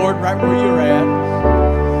worship the Lord right where you're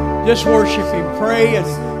at. Just worship Him. Pray and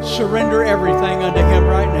surrender everything unto Him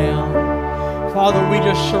right now. Father, we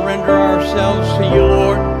just surrender ourselves to you,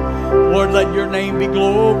 Lord. Lord, let your name be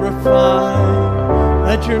glorified.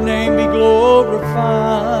 Let your name be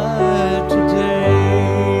glorified today.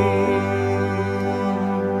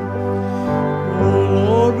 Oh,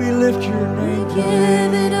 Lord, we lift your name today.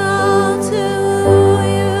 Give it all to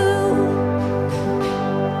you.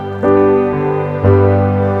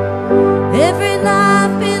 Every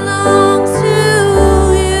life belongs to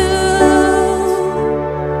you.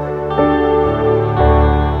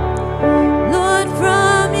 Lord,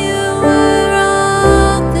 from you are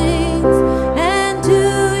all things, and to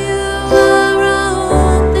you are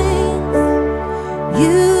all things.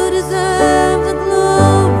 You deserve the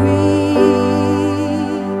glory.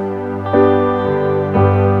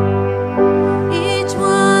 Each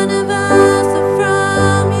one of us are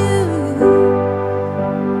from you.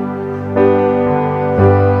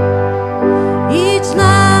 Each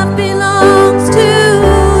life belongs to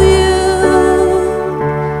you.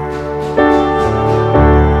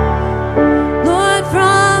 Lord,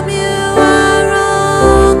 from you are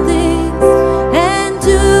all things, and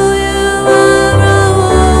to you are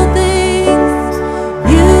all things.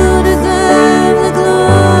 You deserve the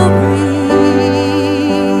glory.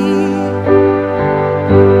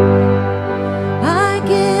 I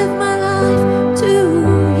give my life to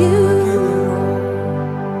you.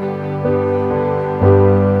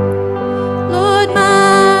 Lord,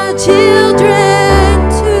 my children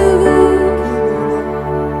too.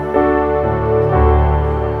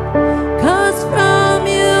 'Cause from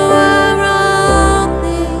you are all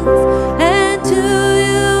things, and to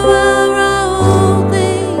you are all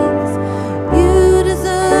things. You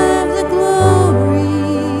deserve the glory.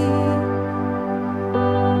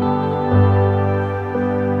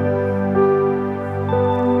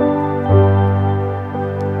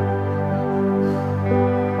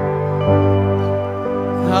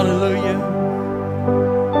 Hallelujah.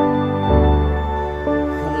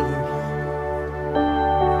 Hallelujah.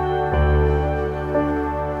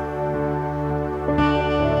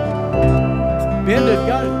 Ben,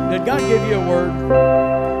 did God give you a word?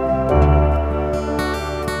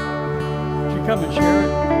 Would you come and share it?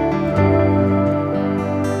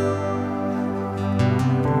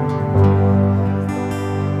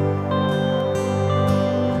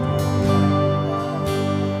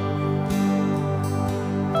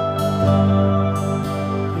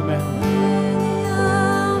 Amen.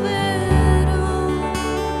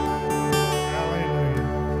 Hallelujah.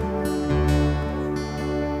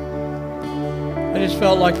 I just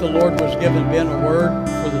felt like the Lord was giving Ben a word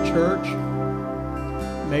for the church.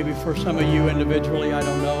 Maybe for some of you individually, I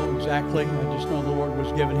don't know exactly. I just know the Lord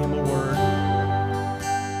was giving him a word.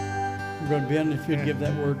 Brother Ben, if you'd give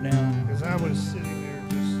that word now. As I was sitting there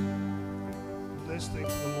just listening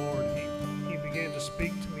to the Lord, he began to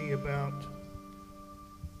speak to me about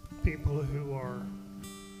people who are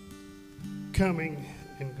coming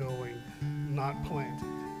and going, not planted,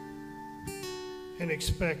 and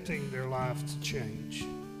expecting their life to change.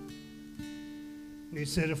 And he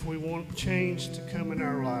said if we want change to come in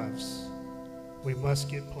our lives, we must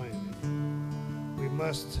get planted. We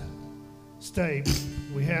must stay.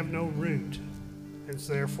 We have no root, and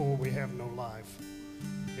therefore we have no life.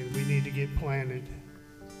 And we need to get planted,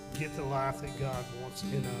 get the life that God wants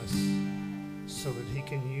in us so that he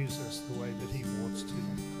can use us the way that he wants to.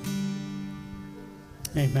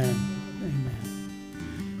 Amen.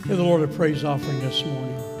 Amen. Give the Lord a praise offering this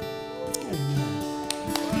morning. Amen.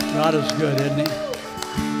 God is good, isn't he?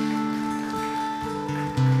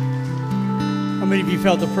 How many of you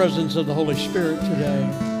felt the presence of the Holy Spirit today?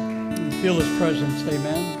 You feel his presence,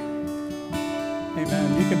 amen?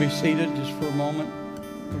 Amen. You can be seated just for a moment.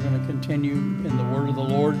 We're going to continue in the word of the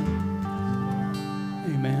Lord.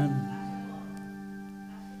 Amen.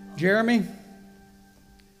 Jeremy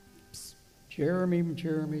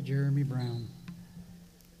Brown.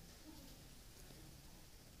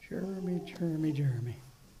 Jeremy.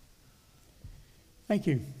 Thank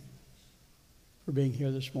you for being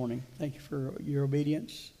here this morning. Thank you for your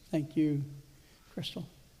obedience. Thank you, Crystal,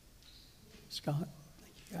 Scott.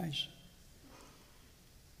 Thank you, guys.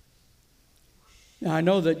 Now, I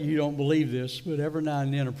know that you don't believe this, but every now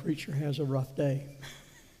and then a preacher has a rough day.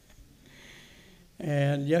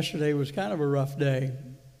 And yesterday was kind of a rough day.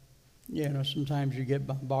 You know, sometimes you get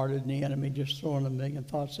bombarded and the enemy just throwing a million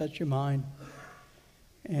thoughts at your mind.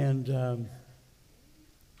 And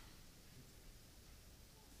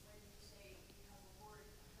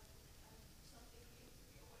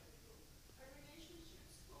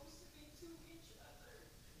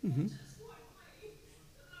Mm-hmm.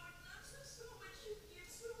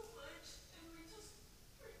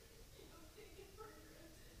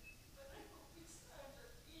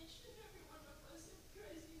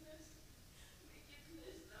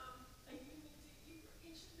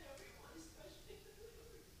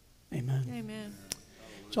 Amen. Amen.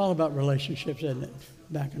 It's all about relationships, isn't it?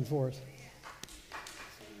 Back and forth.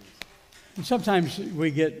 And sometimes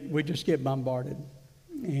we just get bombarded.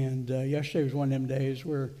 And yesterday was one of them days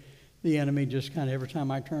where the enemy just kind of, every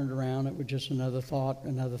time I turned around, it was just another thought,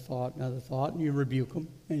 and you rebuke them,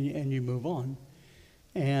 and you move on.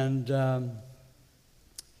 And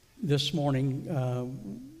this morning,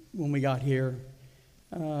 when we got here,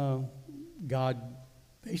 God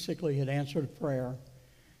basically had answered a prayer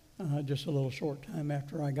just a little short time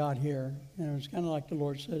after I got here. And it was kind of like the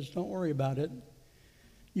Lord says, don't worry about it.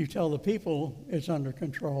 You tell the people it's under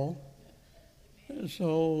control.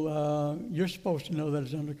 So you're supposed to know that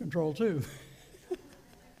it's under control too.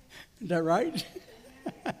 Is that right?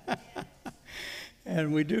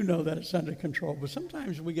 And we do know that it's under control, but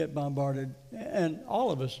sometimes we get bombarded, and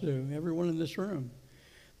all of us do, everyone in this room.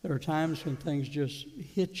 There are times when things just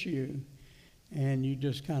hit you, and you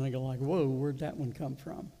just kind of go like, whoa, where'd that one come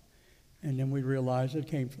from? And then we realize it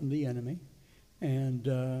came from the enemy, and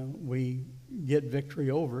we get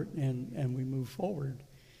victory over it, and we move forward.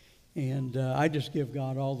 And I just give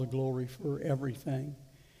God all the glory for everything.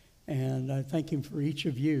 And I thank him for each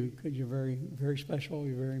of you, because you're very, very special,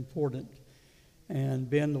 you're very important. And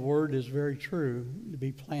Ben, the word is very true, to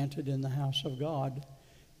be planted in the house of God.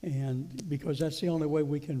 And because that's the only way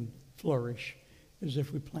we can flourish, is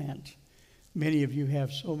if we plant. Many of you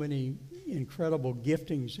have so many incredible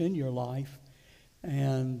giftings in your life,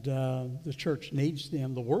 and the church needs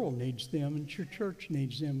them, the world needs them, and your church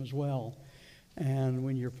needs them as well. And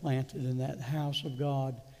when you're planted in that house of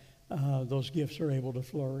God, those gifts are able to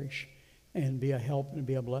flourish and be a help and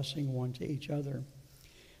be a blessing one to each other.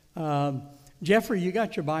 Jeffrey, you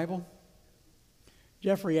got your Bible?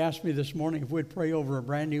 Jeffrey asked me this morning if we'd pray over a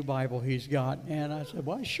brand new Bible he's got, and I said,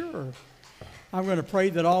 well, sure. I'm going to pray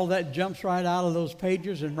that all that jumps right out of those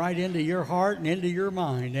pages and right into your heart and into your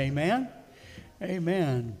mind. Amen?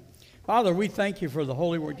 Amen. Father, we thank you for the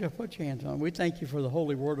Holy Word. Jeff, put your hands on. We thank you for the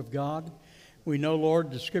Holy Word of God. We know,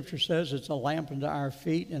 Lord, the Scripture says it's a lamp unto our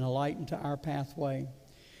feet and a light unto our pathway.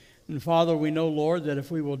 And Father, we know, Lord, that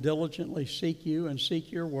if we will diligently seek you and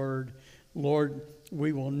seek your Word, Lord,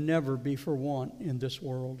 we will never be for want in this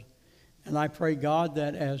world. And I pray, God,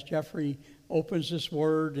 that as Jeffrey opens this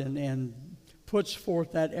Word and puts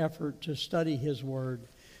forth that effort to study his Word,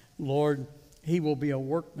 Lord, he will be a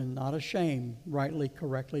workman, not ashamed, rightly,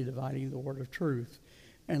 correctly dividing the word of truth.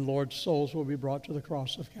 And Lord, souls will be brought to the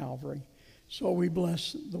cross of Calvary. So we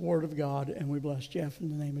bless the Word of God, and we bless Jeff in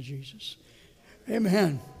the name of Jesus.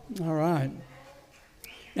 Amen. All right.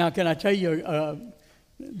 Now, can I tell you,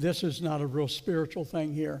 this is not a real spiritual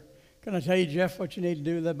thing here. Can I tell you, Jeff, what you need to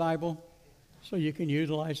do with the Bible so you can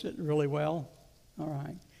utilize it really well? All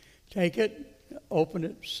right. Take it, open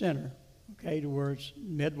it center, okay, to where it's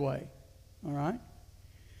midway. All right?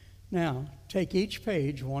 Now, take each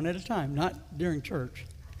page one at a time, not during church.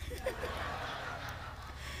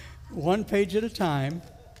 One page at a time,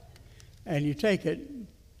 and you take it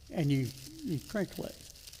and you crinkle it,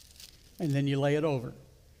 and then you lay it over.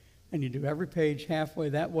 And you do every page halfway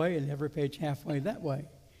that way and every page halfway that way.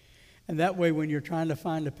 And that way, when you're trying to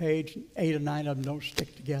find a page, 8 or 9 of them don't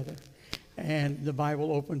stick together. And the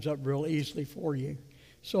Bible opens up real easily for you.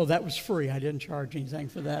 So that was free. I didn't charge anything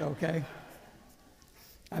for that, okay?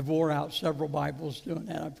 I've wore out several Bibles doing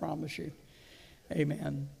that, I promise you.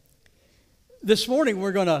 Amen. This morning,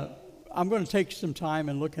 I'm going to take some time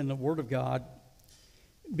and look in the Word of God,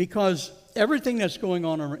 because everything that's going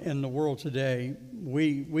on in the world today,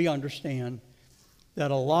 we understand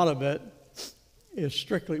that a lot of it is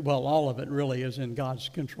strictly, well, all of it really is in God's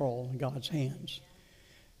control, in God's hands.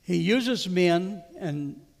 He uses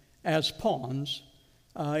men as pawns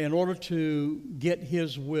in order to get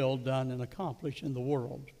his will done and accomplished in the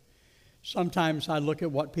world. Sometimes I look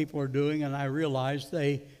at what people are doing and I realize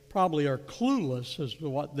they probably are clueless as to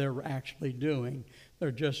what they're actually doing.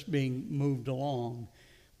 They're just being moved along.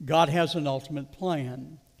 God has an ultimate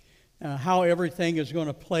plan. How everything is going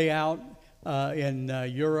to play out in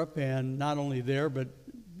Europe, and not only there, but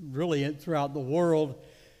really throughout the world,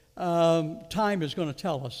 time is going to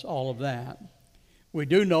tell us all of that. We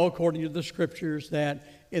do know, according to the Scriptures, that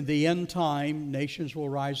in the end time, nations will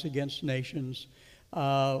rise against nations.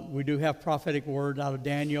 We do have prophetic word out of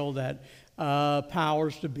Daniel that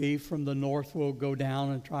powers to be from the north will go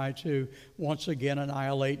down and try to once again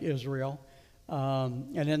annihilate Israel.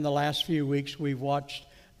 And in the last few weeks, we've watched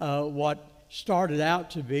what started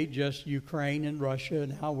out to be just Ukraine and Russia,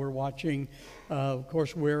 and how we're watching. Of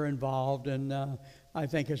course, we're involved, and I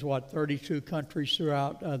think it's 32 countries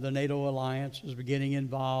throughout the NATO alliance is getting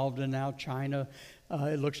involved, and now China,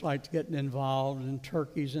 it looks like, it's getting involved, and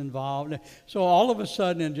Turkey's involved. So all of a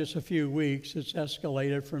sudden, in just a few weeks, it's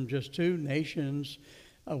escalated from just two nations,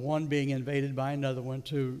 one being invaded by another one,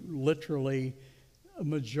 to literally a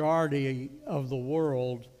majority of the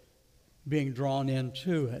world being drawn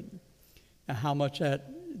into it. Now, how much that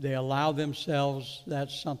they allow themselves,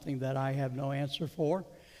 that's something that I have no answer for,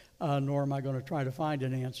 nor am I going to try to find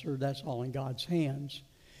an answer. That's all in God's hands.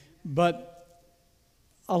 But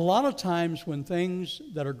a lot of times when things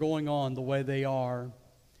that are going on the way they are,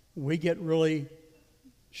 we get really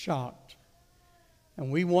shocked.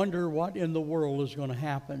 And we wonder what in the world is going to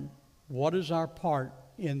happen. What is our part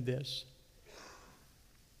in this?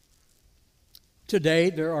 Today,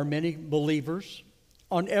 there are many believers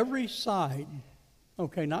on every side,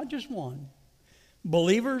 okay, not just one,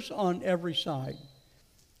 believers on every side.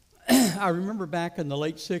 I remember back in the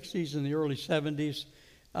late 60s and the early 70s,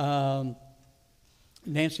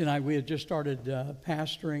 Nancy and I, we had just started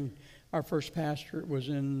pastoring. Our first pastor was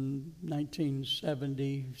in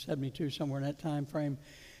 1970, 72, somewhere in that time frame.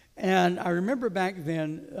 And I remember back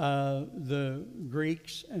then the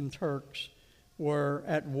Greeks and Turks were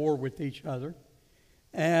at war with each other.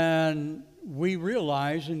 And we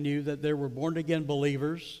realized and knew that there were born-again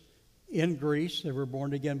believers in Greece. There were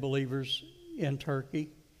born-again believers in Turkey.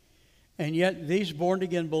 And yet these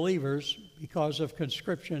born-again believers, because of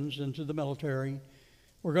conscriptions into the military,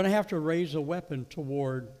 were going to have to raise a weapon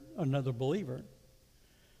toward another believer.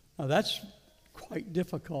 Now that's quite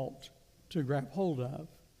difficult to grab hold of.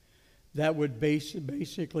 That would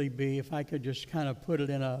basically be, if I could just kind of put it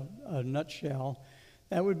in a nutshell,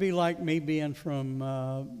 that would be like me being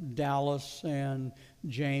from Dallas and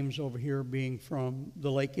James over here being from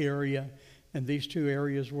the lake area, and these two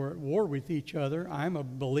areas were at war with each other. I'm a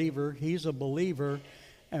believer, he's a believer,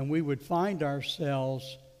 and we would find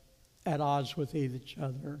ourselves at odds with each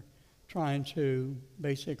other, trying to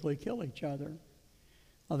basically kill each other.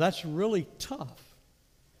 Now that's really tough.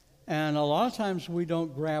 And a lot of times we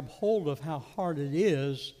don't grab hold of how hard it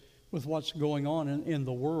is with what's going on in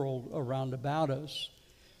the world around about us.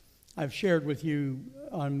 I've shared with you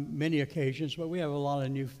on many occasions, but we have a lot of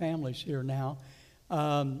new families here now.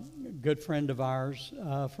 Good friend of ours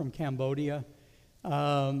from Cambodia.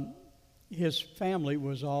 His family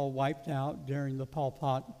was all wiped out during the Pol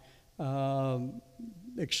Pot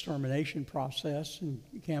extermination process in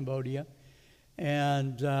Cambodia.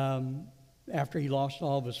 And after he lost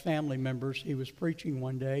all of his family members, he was preaching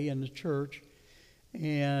one day in the church,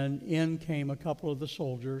 and in came a couple of the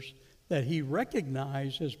soldiers that he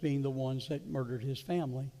recognized as being the ones that murdered his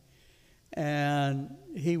family. And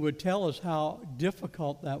he would tell us how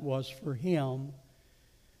difficult that was for him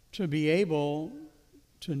to be able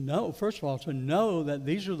to know, first of all, to know that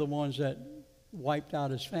these are the ones that wiped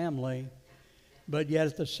out his family, but yet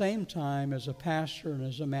at the same time, as a pastor and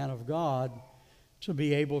as a man of God, to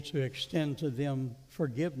be able to extend to them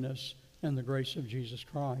forgiveness and the grace of Jesus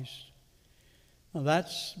Christ. Now,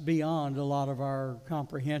 that's beyond a lot of our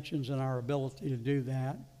comprehensions and our ability to do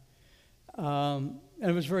that. And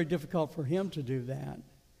it was very difficult for him to do that.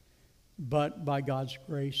 But by God's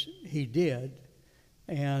grace, he did.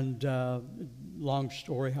 And long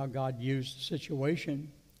story, how God used the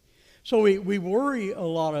situation. So we worry a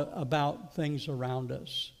lot about things around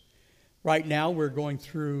us. Right now, we're going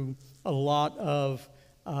through a lot of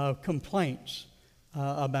complaints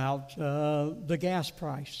about the gas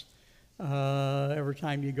price. Every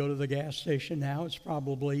time you go to the gas station now, it's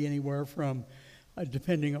probably anywhere from,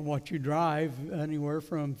 depending on what you drive, anywhere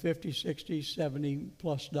from $50, $60, $70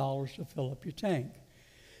 plus to fill up your tank.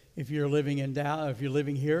 If you're living in Dallas, if you're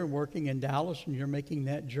living here and working in Dallas, and you're making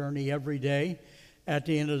that journey every day, at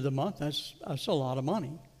the end of the month, that's a lot of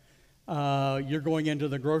money. You're going into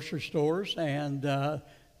the grocery stores, and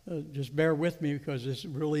just bear with me because this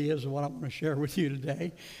really is what I'm going to share with you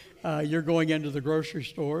today. You're going into the grocery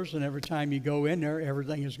stores, and every time you go in there,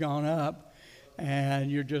 everything has gone up.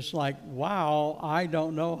 And you're just like, wow, I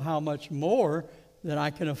don't know how much more that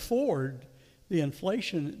I can afford the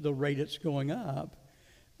inflation, the rate it's going up.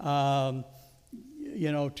 2 or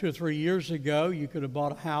 3 years ago, you could have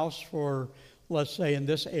bought a house for, let's say in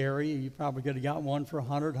this area, you probably could have got one for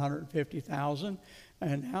 $100,000, $150,000.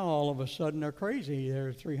 And now all of a sudden they're crazy.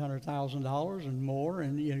 They're $300,000 and more.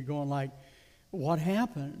 And you're going like, what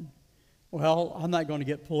happened? Well, I'm not going to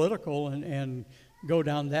get political and go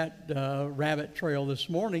down that rabbit trail this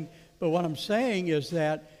morning. But what I'm saying is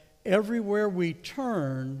that everywhere we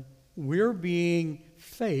turn, we're being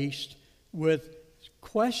faced with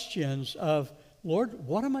questions of, Lord,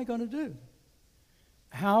 what am I going to do?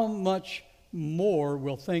 How much more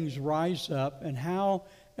will things rise up, and how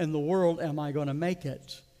in the world am I going to make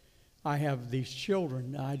it? I have these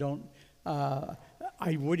children. I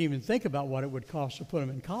wouldn't even think about what it would cost to put them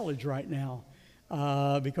in college right now,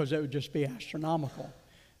 because it would just be astronomical.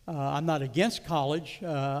 I'm not against college.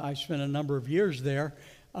 I spent a number of years there,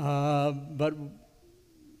 but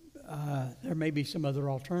there may be some other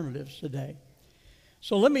alternatives today.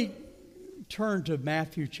 So let me turn to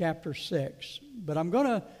Matthew chapter 6, but I'm going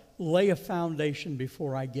to lay a foundation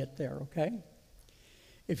before I get there, okay?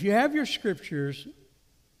 If you have your scriptures,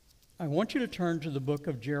 I want you to turn to the book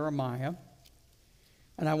of Jeremiah,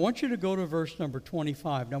 and I want you to go to verse number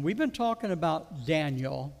 25. Now, we've been talking about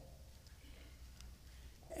Daniel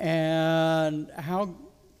and how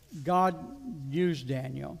God used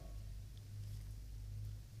Daniel.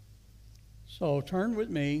 So turn with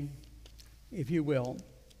me, if you will.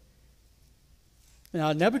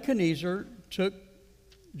 Now, Nebuchadnezzar took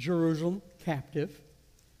Jerusalem captive,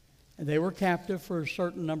 and they were captive for a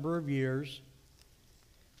certain number of years.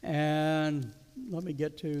 And let me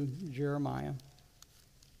get to Jeremiah.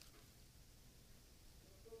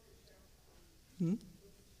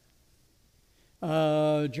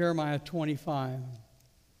 Jeremiah 25.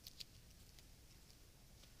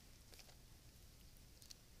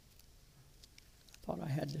 Thought I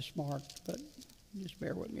had this marked, but just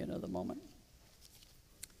bear with me another moment.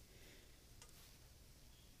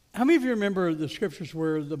 How many of you remember the scriptures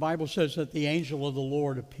where the Bible says that the angel of the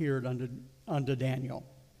Lord appeared unto Daniel?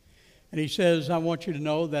 And he says, I want you to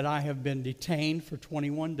know that I have been detained for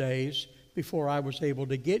 21 days before I was able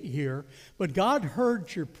to get here. But God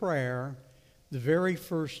heard your prayer the very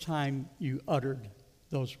first time you uttered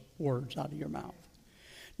those words out of your mouth.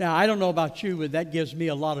 Now, I don't know about you, but that gives me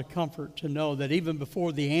a lot of comfort to know that even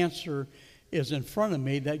before the answer is in front of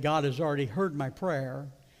me, that God has already heard my prayer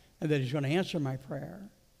and that He's going to answer my prayer.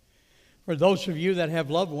 For those of you that have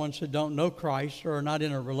loved ones that don't know Christ or are not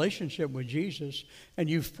in a relationship with Jesus, and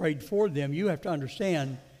you've prayed for them, you have to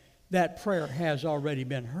understand that prayer has already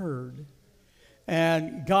been heard.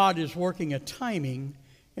 And God is working a timing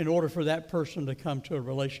in order for that person to come to a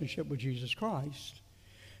relationship with Jesus Christ.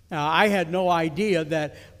 Now, I had no idea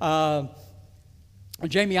that,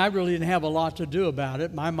 Jamie, I really didn't have a lot to do about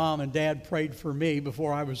it. My mom and dad prayed for me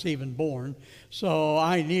before I was even born. So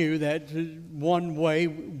I knew that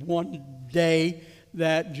one day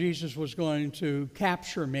that Jesus was going to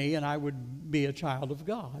capture me and I would be a child of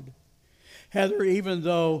God. Heather, even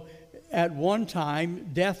though at one time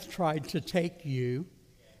death tried to take you,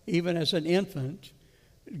 even as an infant,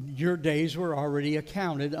 your days were already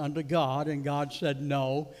accounted unto God, and God said,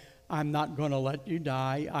 no, I'm not going to let you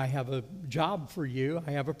die. I have a job for you.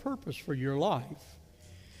 I have a purpose for your life.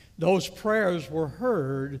 Those prayers were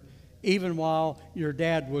heard even while your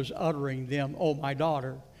dad was uttering them, oh, my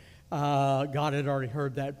daughter. God had already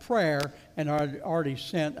heard that prayer and had already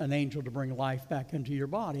sent an angel to bring life back into your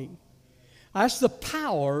body. That's the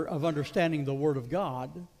power of understanding the Word of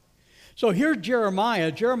God. So here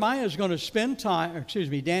Jeremiah is going to spend time,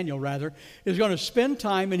 Daniel rather, is going to spend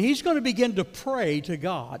time, and he's going to begin to pray to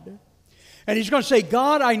God. And he's going to say,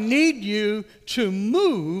 God, I need you to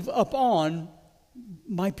move upon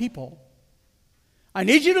my people. I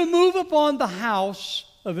need you to move upon the house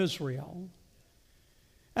of Israel.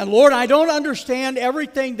 And Lord, I don't understand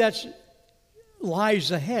everything that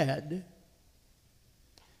lies ahead,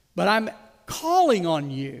 but I'm calling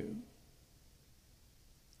on you.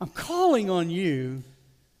 I'm calling on you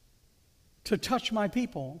to touch my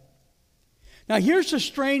people. Now, here's the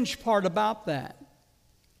strange part about that.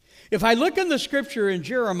 If I look in the scripture in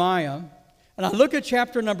Jeremiah, and I look at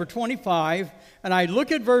chapter number 25, and I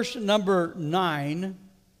look at verse number 9,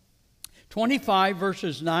 25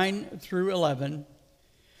 verses 9 through 11,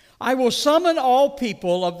 I will summon all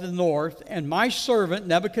people of the north and my servant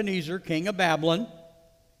Nebuchadnezzar, king of Babylon.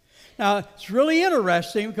 Now, it's really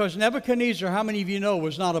interesting because Nebuchadnezzar, how many of you know,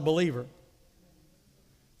 was not a believer?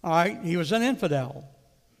 All right, he was an infidel.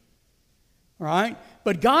 All right,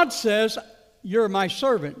 but God says, you're my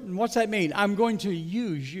servant. And what's that mean? I'm going to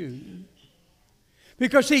use you.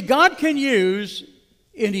 Because, see, God can use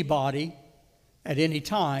anybody at any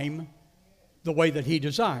time the way that He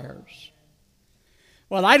desires.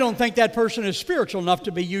 Well, I don't think that person is spiritual enough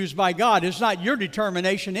to be used by God. It's not your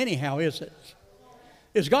determination anyhow, is it?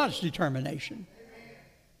 It's God's determination.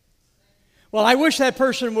 Well, I wish that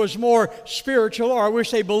person was more spiritual, or I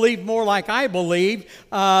wish they believed more like I believe.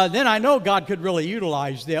 Then I know God could really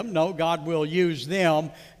utilize them. No, God will use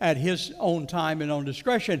them at His own time and own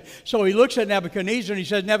discretion. So He looks at Nebuchadnezzar and He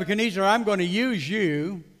says, Nebuchadnezzar, I'm going to use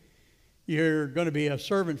you. You're going to be a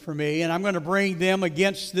servant for me, and I'm going to bring them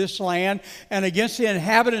against this land and against the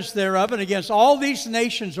inhabitants thereof and against all these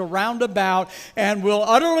nations around about, and will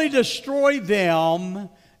utterly destroy them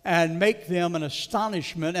and make them an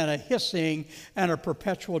astonishment and a hissing and a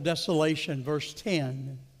perpetual desolation. Verse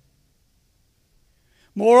 10.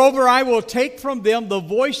 Moreover, I will take from them the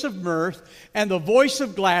voice of mirth and the voice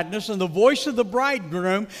of gladness and the voice of the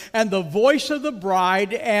bridegroom and the voice of the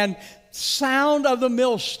bride and sound of the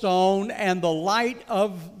millstone and the light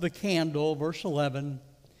of the candle. Verse 11.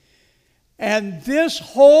 And this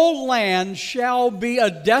whole land shall be a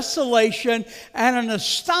desolation and an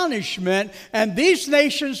astonishment, and these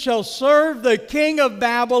nations shall serve the king of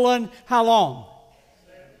Babylon how long?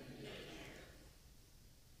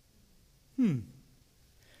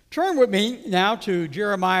 Turn with me now to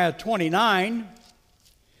Jeremiah 29,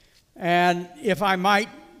 and if I might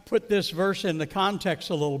put this verse in the context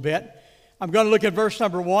a little bit, I'm going to look at verse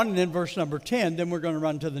number 1 and then verse number 10, then we're going to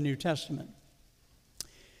run to the New Testament.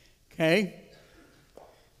 Okay,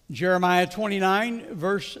 Jeremiah 29,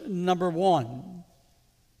 verse number 1.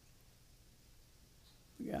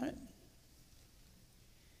 You got it?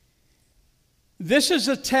 This is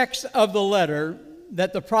a text of the letter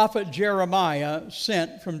that the prophet Jeremiah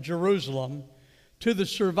sent from Jerusalem to the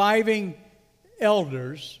surviving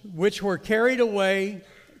elders which were carried away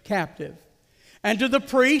captive, and to the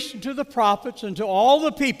priests, and to the prophets, and to all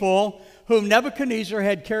the people whom Nebuchadnezzar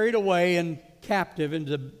had carried away and captive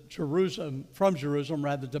into Jerusalem, from Jerusalem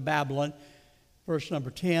rather, to Babylon. Verse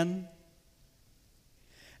number 10.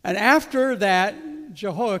 And after that,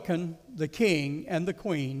 Jehoiakim the king and the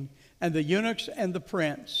queen and the eunuchs and the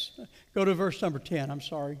prince. Go to verse number 10, I'm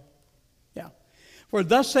sorry. Yeah. For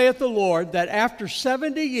thus saith the Lord, that after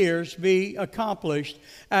 70 years be accomplished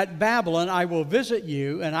at Babylon, I will visit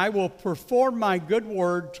you, and I will perform my good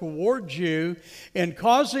word towards you in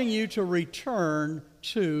causing you to return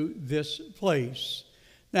to this place.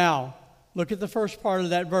 Now, look at the first part of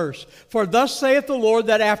that verse. For thus saith the Lord,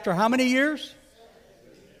 that after how many years?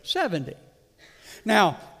 70.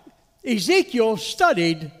 Now, Ezekiel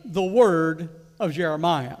studied the word of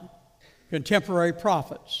Jeremiah, contemporary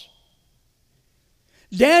prophets.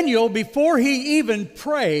 Daniel, before he even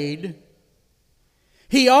prayed,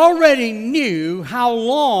 he already knew how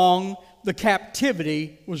long the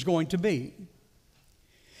captivity was going to be.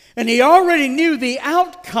 And he already knew the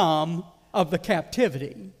outcome of the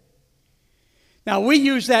captivity. Now, we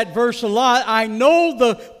use that verse a lot. I know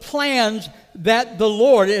the plans that the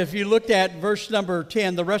Lord, if you looked at verse number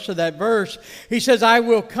 10, the rest of that verse, he says, I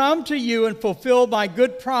will come to you and fulfill my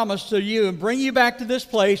good promise to you and bring you back to this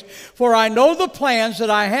place. For I know the plans that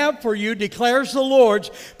I have for you, declares the Lord,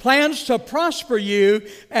 plans to prosper you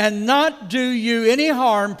and not do you any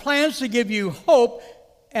harm, plans to give you hope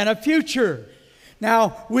and a future.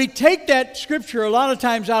 Now, we take that scripture a lot of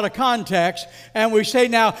times out of context, and we say,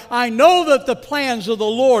 now, I know that the plans of the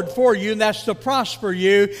Lord for you, and that's to prosper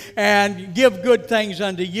you and give good things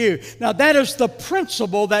unto you. Now, that is the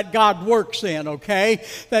principle that God works in, okay?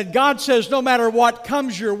 That God says no matter what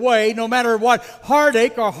comes your way, no matter what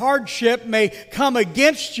heartache or hardship may come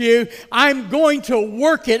against you, I'm going to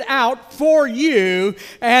work it out for you,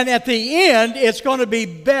 and at the end, it's going to be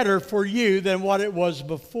better for you than what it was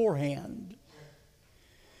beforehand.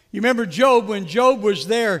 You remember Job, when Job was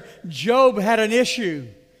there, Job had an issue.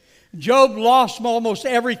 Job lost almost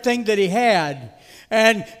everything that he had.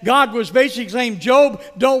 And God was basically saying, Job,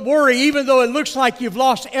 don't worry, even though it looks like you've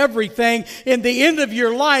lost everything, in the end of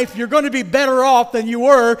your life, you're going to be better off than you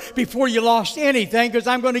were before you lost anything, because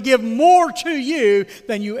I'm going to give more to you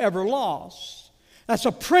than you ever lost. That's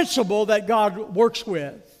a principle that God works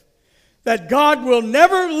with. That God will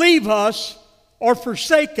never leave us or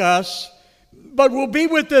forsake us, but will be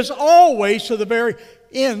with us always to the very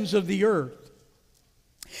ends of the earth.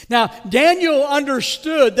 Now, Daniel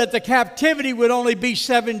understood that the captivity would only be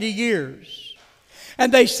 70 years.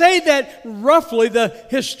 And they say that roughly, the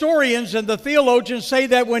historians and the theologians say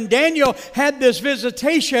that when Daniel had this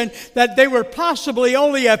visitation, that they were possibly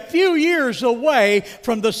only a few years away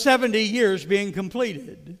from the 70 years being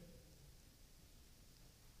completed.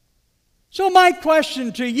 So my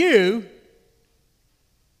question to you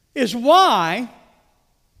is why,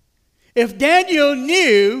 if Daniel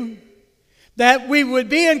knew that we would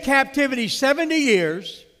be in captivity 70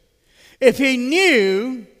 years, if he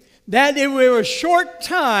knew that it was a short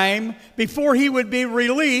time before he would be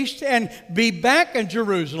released and be back in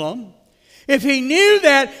Jerusalem, if he knew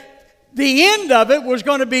that the end of it was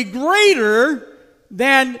going to be greater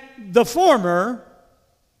than the former,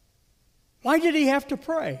 why did he have to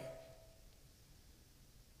pray?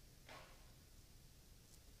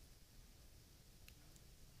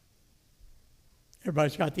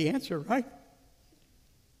 Everybody's got the answer, right?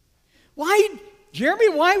 Why, Jeremy,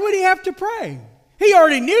 why would he have to pray? He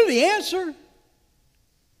already knew the answer.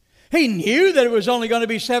 He knew that it was only going to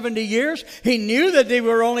be 70 years. He knew that they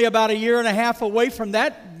were only about a year and a half away from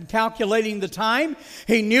that, calculating the time.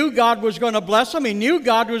 He knew God was going to bless them. He knew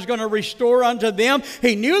God was going to restore unto them.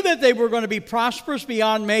 He knew that they were going to be prosperous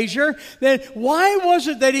beyond measure. Then why was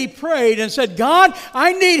it that he prayed and said, God,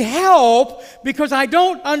 I need help because I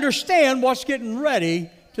don't understand what's getting ready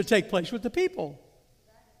to take place with the people?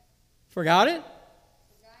 Forgot it?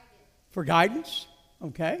 For guidance?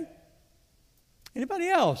 Okay. Anybody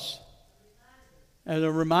else? As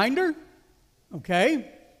a reminder?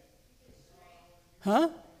 Okay. Huh?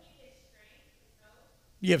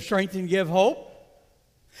 Give strength and give hope.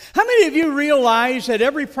 How many of you realize that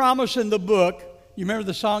every promise in the book, you remember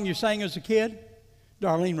the song you sang as a kid?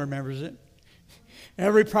 Darlene remembers it.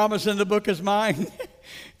 Every promise in the book is mine.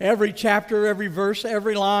 Every chapter, every verse,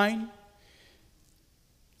 every line.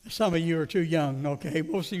 Some of you are too young, okay?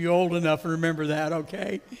 Most of you are old enough to remember that,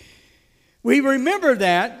 okay? We remember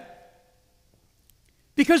that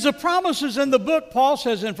because the promises in the book, Paul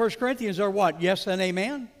says in 1 Corinthians, are what? Yes and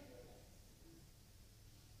amen.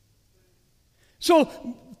 So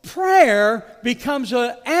prayer becomes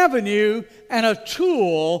an avenue and a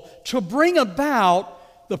tool to bring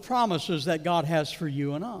about the promises that God has for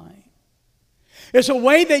you and I. It's a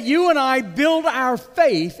way that you and I build our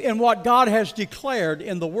faith in what God has declared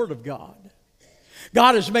in the Word of God.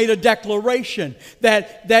 God has made a declaration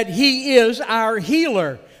that He is our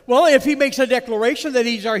healer. Well, if He makes a declaration that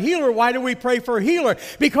He's our healer, why do we pray for a healer?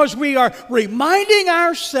 Because we are reminding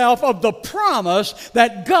ourselves of the promise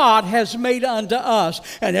that God has made unto us.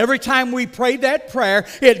 And every time we pray that prayer,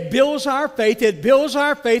 it builds our faith, it builds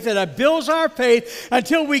our faith, and it builds our faith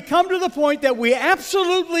until we come to the point that we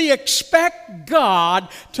absolutely expect God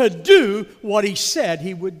to do what He said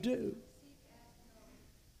He would do.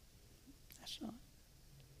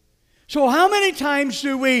 So how many times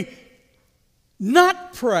do we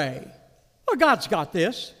not pray? Well, God's got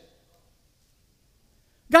this.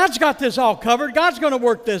 God's got this all covered. God's going to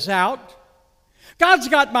work this out. God's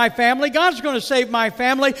got my family. God's going to save my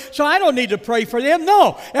family, so I don't need to pray for them.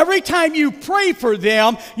 No, every time you pray for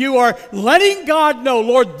them, you are letting God know,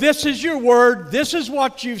 Lord, this is your word. This is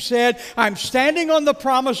what you've said. I'm standing on the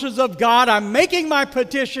promises of God. I'm making my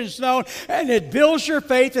petitions known, and it builds your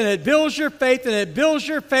faith, and it builds your faith, and it builds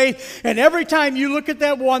your faith. And every time you look at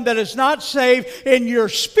that one that is not saved, in your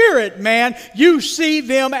spirit, man, you see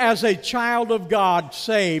them as a child of God,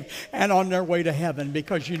 saved and on their way to heaven,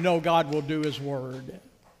 because you know God will do His word.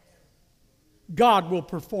 God will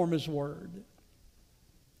perform His word.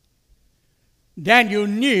 Daniel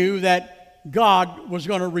knew that God was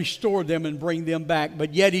going to restore them and bring them back,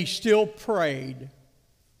 but yet he still prayed.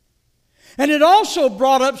 And it also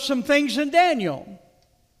brought up some things in Daniel.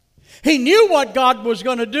 He knew what God was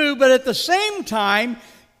going to do, but at the same time,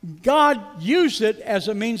 God used it as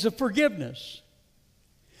a means of forgiveness.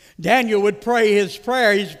 Daniel would pray his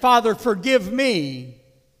prayer, his Father, forgive me.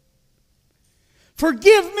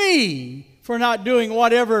 Forgive me for not doing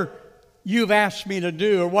whatever you've asked me to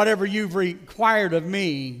do or whatever you've required of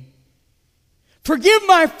me. Forgive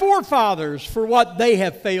my forefathers for what they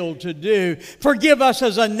have failed to do. Forgive us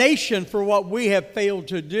as a nation for what we have failed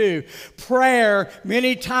to do. Prayer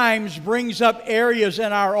many times brings up areas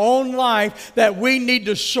in our own life that we need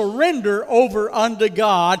to surrender over unto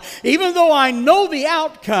God. Even though I know the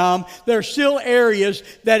outcome, there are still areas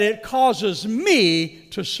that it causes me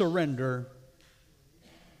to surrender.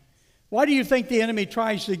 Why do you think the enemy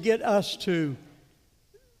tries to get us to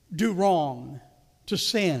do wrong, to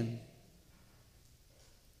sin?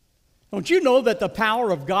 Don't you know that the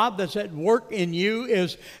power of God that's at work in you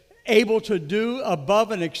is able to do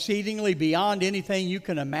above and exceedingly beyond anything you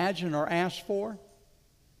can imagine or ask for?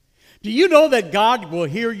 Do you know that God will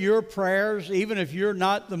hear your prayers even if you're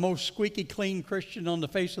not the most squeaky clean Christian on the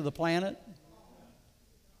face of the planet?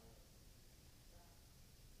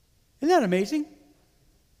 Isn't that amazing?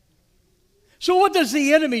 So what does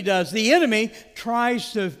the enemy do? The enemy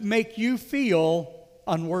tries to make you feel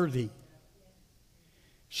unworthy,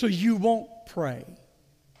 so you won't pray.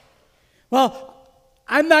 Well,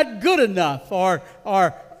 I'm not good enough, or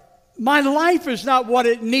my life is not what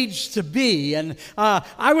it needs to be. And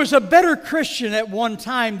I was a better Christian at one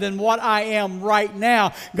time than what I am right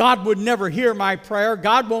now. God would never hear my prayer.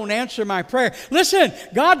 God won't answer my prayer. Listen,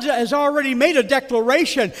 God has already made a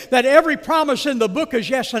declaration that every promise in the book is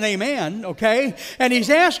yes and amen, okay? And He's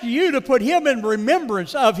asked you to put Him in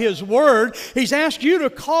remembrance of His word. He's asked you to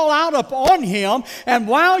call out upon Him. And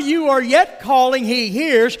while you are yet calling, He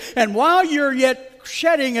hears. And while you're yet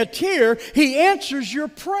shedding a tear, He answers your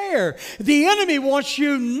prayer. The enemy wants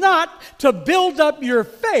you not to build up your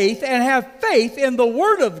faith and have faith in the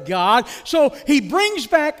Word of God, so he brings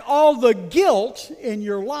back all the guilt in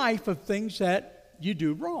your life of things that you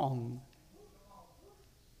do wrong.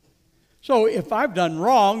 So if I've done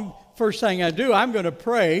wrong, first thing I do, I'm going to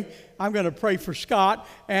pray. I'm going to pray for Scott,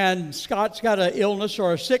 and Scott's got an illness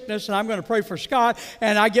or a sickness, and I'm going to pray for Scott,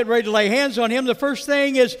 and I get ready to lay hands on him. The first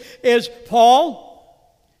thing is Paul,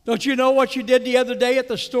 don't you know what you did the other day at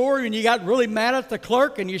the store and you got really mad at the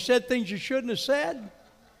clerk and you said things you shouldn't have said?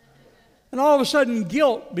 And all of a sudden,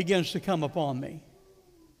 guilt begins to come upon me.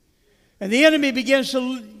 And the enemy begins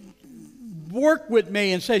to work with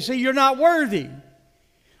me and say, see, you're not worthy.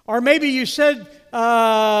 Or maybe you said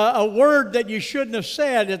a word that you shouldn't have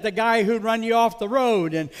said at the guy who run you off the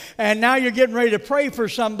road. And now you're getting ready to pray for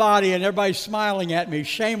somebody and everybody's smiling at me.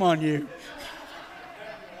 Shame on you.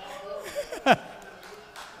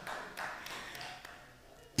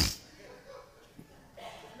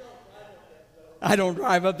 I don't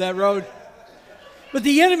drive up that road. But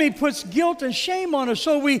the enemy puts guilt and shame on us,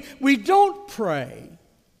 so we don't pray.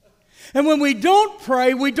 And when we don't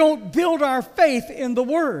pray, we don't build our faith in the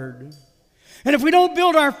Word. And if we don't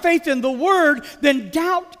build our faith in the Word, then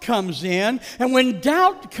doubt comes in. And when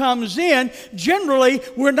doubt comes in, generally,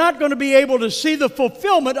 we're not going to be able to see the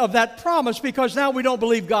fulfillment of that promise because now we don't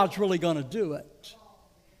believe God's really going to do it.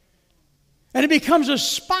 And it becomes a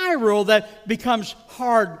spiral that becomes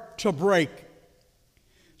hard to break.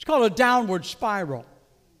 It's called a downward spiral.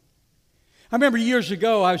 I remember years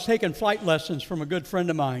ago, I was taking flight lessons from a good friend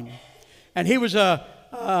of mine. And he did a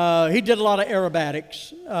lot of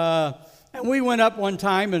aerobatics. And we went up one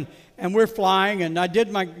time, and we're flying, and I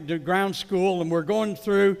did the ground school, and we're going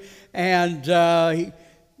through, and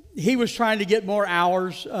he was trying to get more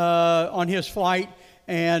hours on his flight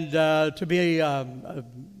and to be a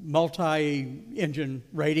multi-engine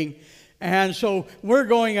rating. And so we're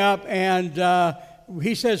going up, and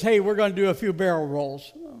he says, hey, we're going to do a few barrel rolls.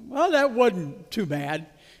 Well, that wasn't too bad.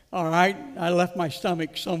 All right. I left my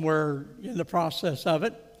stomach somewhere in the process of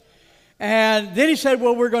it. And then he said,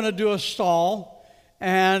 well, we're going to do a stall.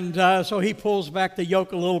 And so he pulls back the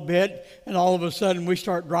yoke a little bit, and all of a sudden we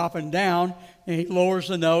start dropping down. And he lowers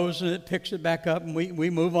the nose, and it picks it back up, and we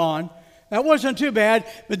move on. That wasn't too bad.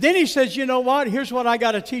 But then he says, you know what? Here's what I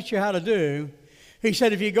got to teach you how to do. He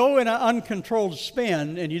said, if you go in an uncontrolled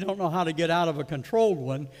spin and you don't know how to get out of a controlled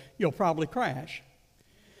one, you'll probably crash.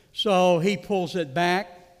 So he pulls it back,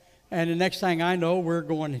 and the next thing I know, we're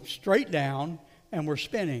going straight down, and we're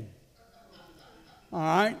spinning. All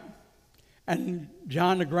right? And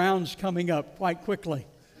John, the ground's coming up quite quickly.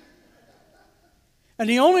 And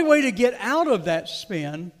the only way to get out of that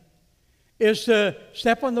spin is to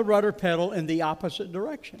step on the rudder pedal in the opposite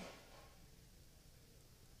direction.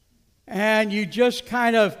 And you just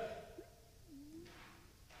kind of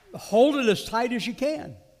hold it as tight as you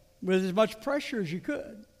can with as much pressure as you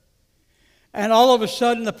could. And all of a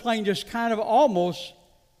sudden, the plane just kind of almost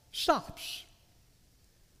stops.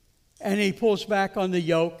 And he pulls back on the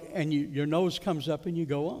yoke, and your nose comes up, and you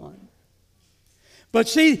go on. But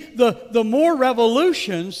see, the more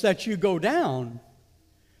revolutions that you go down,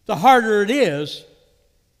 the harder it is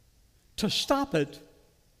to stop it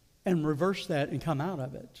and reverse that and come out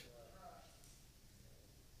of it.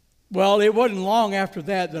 Well, it wasn't long after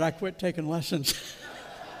that I quit taking lessons.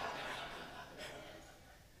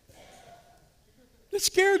 It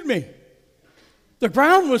scared me. The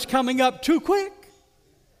ground was coming up too quick.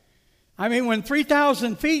 I mean, when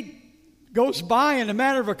 3,000 feet goes by in a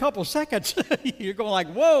matter of a couple seconds, you're going like,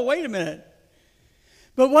 whoa, wait a minute.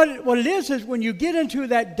 But what it is when you get into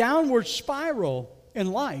that downward spiral in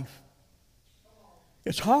life,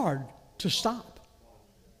 it's hard to stop.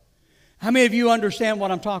 How many of you understand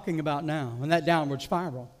what I'm talking about now in that downward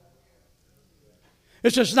spiral?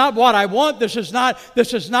 This is not what I want. This is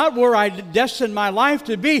not where I destined my life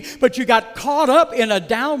to be. But you got caught up in a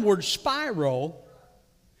downward spiral.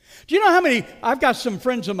 Do you know how many? I've got some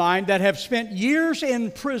friends of mine that have spent years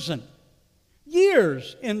in prison.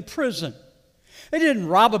 Years in prison. They didn't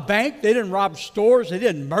rob a bank. They didn't rob stores. They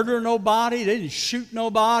didn't murder nobody. They didn't shoot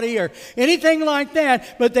nobody or anything like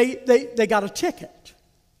that. But they got a ticket.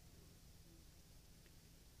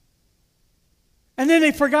 And then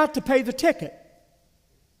they forgot to pay the ticket.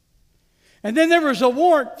 And then there was a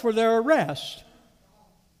warrant for their arrest.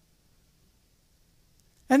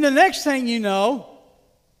 And the next thing you know,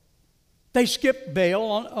 they skipped bail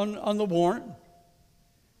on the warrant.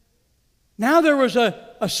 Now there was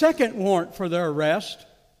a second warrant for their arrest.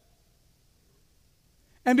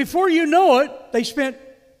 And before you know it, they spent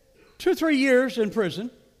 2 or 3 years in prison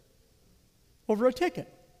over a ticket.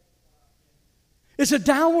 It's a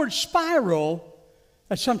downward spiral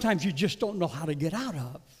that sometimes you just don't know how to get out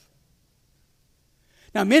of.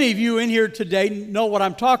 Now, many of you in here today know what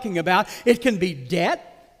I'm talking about. It can be debt.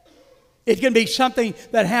 It can be something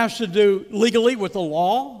that has to do legally with the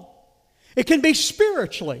law. It can be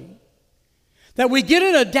spiritually. That we get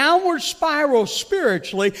in a downward spiral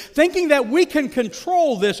spiritually, thinking that we can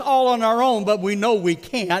control this all on our own, but we know we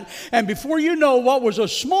can't. And before you know, what was a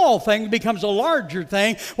small thing becomes a larger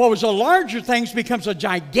thing. What was a larger thing becomes a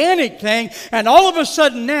gigantic thing. And all of a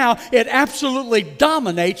sudden now, it absolutely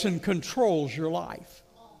dominates and controls your life.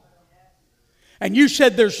 And you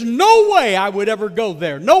said, there's no way I would ever go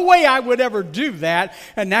there. No way I would ever do that.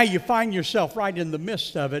 And now you find yourself right in the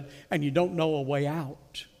midst of it, and you don't know a way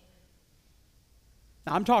out.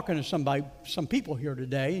 Now, I'm talking to some people here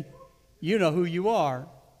today. You know who you are.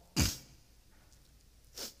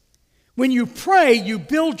 When you pray, you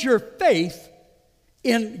build your faith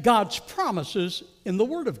in God's promises in the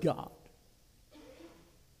Word of God.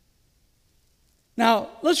 Now,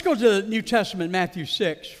 let's go to the New Testament, Matthew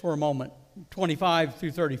 6, for a moment, 25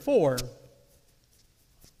 through 34.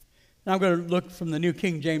 Now I'm going to look from the New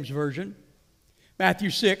King James Version. Matthew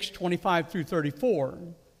 6, 25 through 34.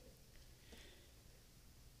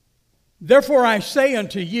 Therefore I say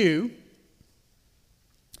unto you,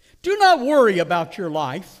 do not worry about your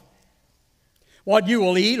life, what you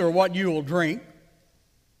will eat or what you will drink,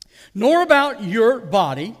 nor about your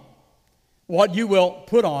body, what you will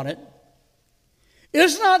put on it.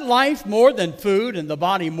 Is not life more than food, and the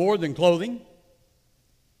body more than clothing?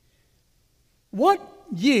 What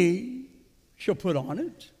ye shall put on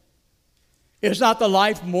it? Is not the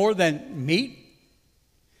life more than meat,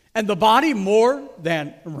 and the body more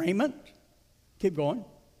than raiment? Keep going.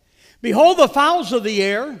 Behold the fowls of the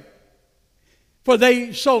air, for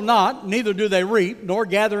they sow not, neither do they reap, nor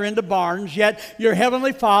gather into barns, yet your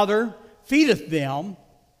heavenly Father feedeth them.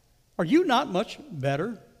 Are you not much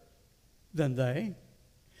better than they?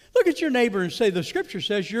 Look at your neighbor and say, the Scripture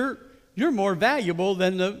says you're more valuable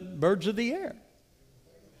than the birds of the air.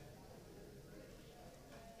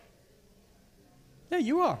 Yeah,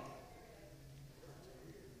 you are.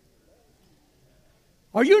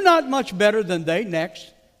 Are you not much better than they?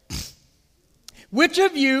 Next. Which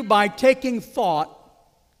of you, by taking thought,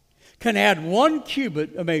 can add 1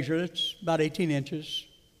 cubit, a measure, that's about 18 inches,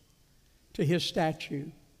 to his stature?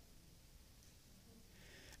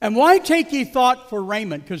 And why take ye thought for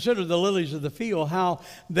raiment? Consider the lilies of the field, how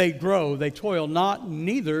they grow. They toil not,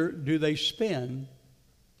 neither do they spin.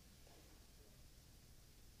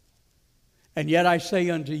 And yet I say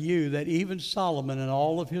unto you that even Solomon in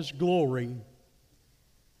all of his glory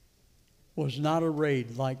was not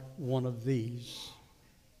arrayed like one of these.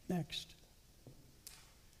 Next.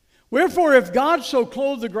 Wherefore, if God so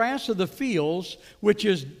clothe the grass of the fields, which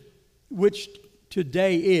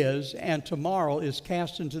today is, and tomorrow is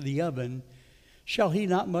cast into the oven, shall he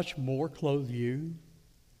not much more clothe you,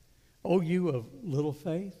 O you of little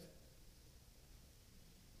faith?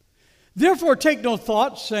 Therefore take no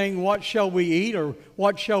thought, saying, what shall we eat, or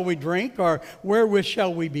what shall we drink, or wherewith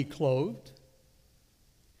shall we be clothed?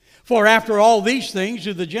 For after all these things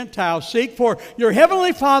do the Gentiles seek, for your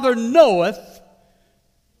heavenly Father knoweth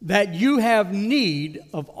that you have need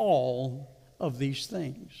of all of these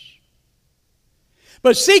things.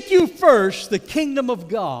 But seek you first the kingdom of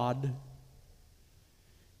God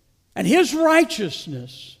and his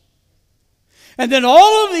righteousness, and then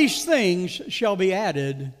all of these things shall be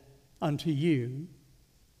added unto you.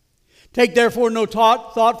 Take therefore no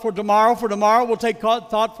thought for tomorrow will take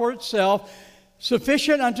thought for itself.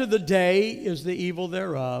 Sufficient unto the day is the evil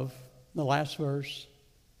thereof. The last verse.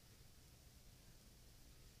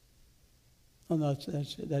 Oh, no,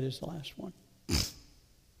 that is the last one. Isn't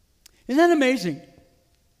that amazing?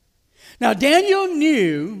 Now, Daniel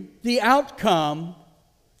knew the outcome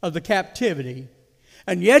of the captivity,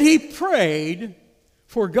 and yet he prayed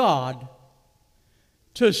for God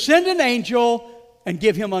to send an angel and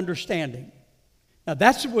give him understanding. Now,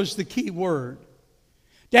 that was the key word.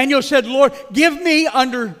 Daniel said, Lord, give me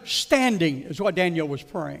understanding, is what Daniel was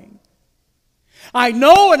praying. I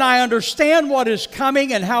know and I understand what is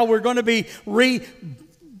coming and how we're going to be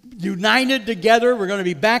united together. We're going to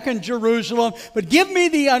be back in Jerusalem. But give me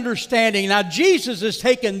the understanding. Now, Jesus has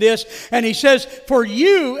taken this and he says, for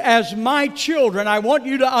you as my children, I want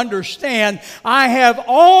you to understand, I have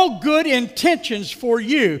all good intentions for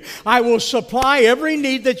you. I will supply every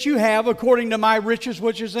need that you have according to my riches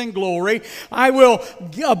which is in glory. I will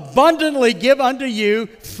abundantly give unto you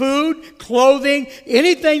food, clothing,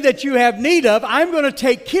 anything that you have need of. I'm going to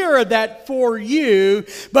take care of that for you.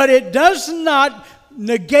 But it does not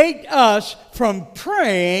negate us from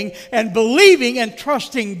praying and believing and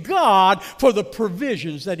trusting God for the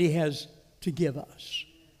provisions that He has to give us.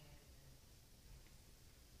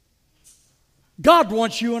 God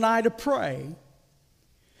wants you and I to pray.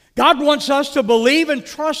 God wants us to believe and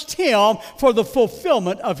trust Him for the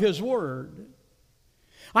fulfillment of His Word.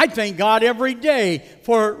 I thank God every day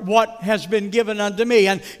for what has been given unto me.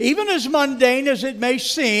 And even as mundane as it may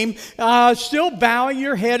seem, still bowing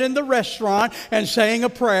your head in the restaurant and saying a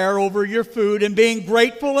prayer over your food and being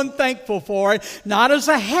grateful and thankful for it, not as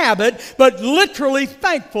a habit, but literally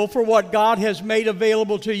thankful for what God has made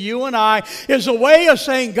available to you and I, is a way of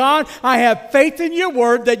saying, God, I have faith in your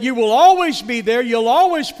word that you will always be there. You'll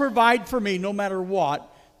always provide for me no matter what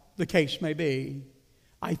the case may be.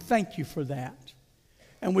 I thank you for that.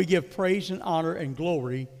 And we give praise and honor and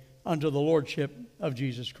glory unto the Lordship of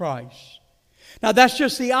Jesus Christ. Now, that's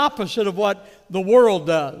just the opposite of what the world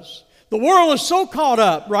does. The world is so caught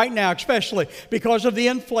up right now, especially because of the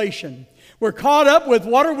inflation. We're caught up with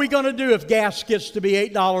what are we going to do if gas gets to be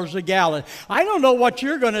 $8 a gallon. I don't know what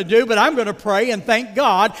you're going to do, but I'm going to pray and thank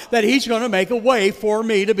God that He's going to make a way for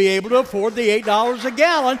me to be able to afford the $8 a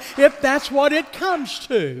gallon if that's what it comes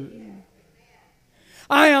to.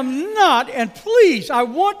 I am not, and please, I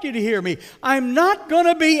want you to hear me, I'm not going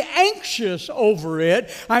to be anxious over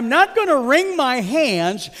it. I'm not going to wring my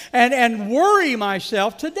hands and worry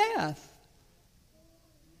myself to death.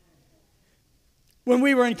 When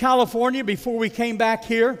we were in California, before we came back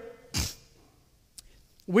here,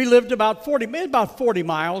 we lived about 40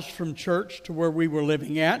 miles from church to where we were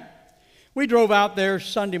living at. We drove out there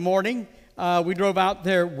Sunday morning. We drove out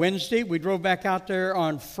there Wednesday. We drove back out there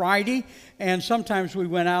on Friday. And sometimes we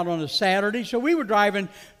went out on a Saturday. So we were driving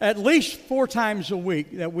at least 4 times a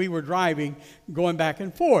week that we were driving, going back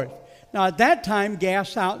and forth. Now, at that time,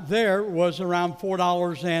 gas out there was around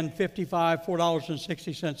 $4.55,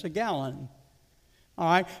 $4.60 a gallon. All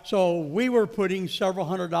right, so we were putting several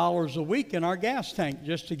 $100s a week in our gas tank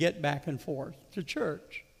just to get back and forth to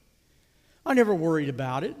church. I never worried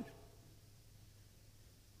about it,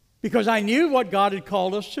 because I knew what God had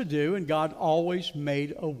called us to do, and God always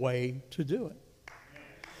made a way to do it.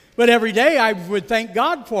 But every day I would thank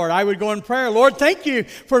God for it. I would go in prayer, Lord, thank you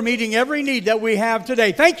for meeting every need that we have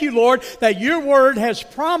today. Thank you, Lord, that your word has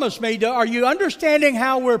promised me. Are you understanding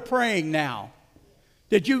how we're praying now?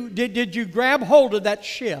 Did you grab hold of that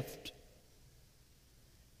shift?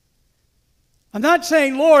 I'm not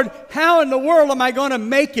saying, Lord, how in the world am I going to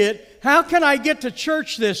make it? How can I get to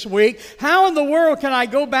church this week? How in the world can I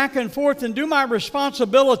go back and forth and do my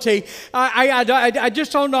responsibility? I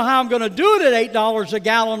just don't know how I'm going to do it at $8 a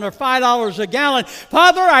gallon or $5 a gallon.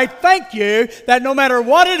 Father, I thank you that no matter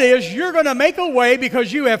what it is, you're going to make a way,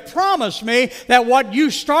 because you have promised me that what you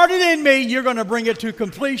started in me, you're going to bring it to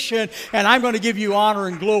completion, and I'm going to give you honor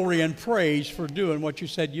and glory and praise for doing what you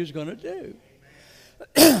said you was going to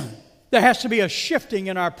do. There has to be a shifting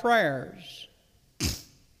in our prayers.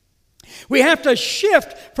 We have to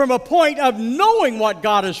shift from a point of knowing what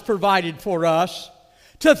God has provided for us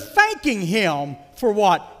to thanking Him for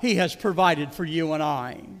what He has provided for you and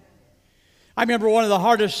I. I remember one of the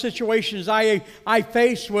hardest situations I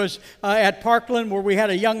faced was at Parkland, where we had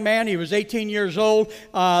a young man. He was 18 years old.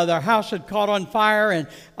 Their house had caught on fire, and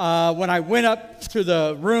when I went up to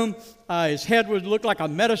the room, his head would look like a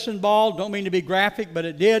medicine ball. Don't mean to be graphic, but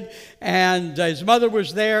it did. And his mother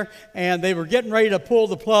was there, and they were getting ready to pull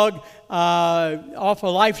the plug off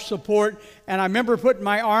of life support. And I remember putting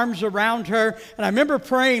my arms around her, and I remember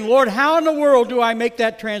praying, Lord, how in the world do I make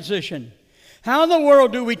that transition? How in the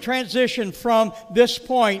world do we transition from this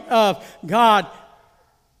point of, God,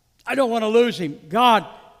 I don't want to lose him. God,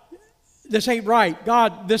 this ain't right.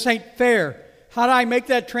 God, this ain't fair. How do I make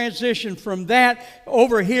that transition from that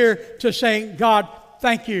over here to saying, God,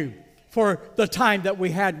 thank you for the time that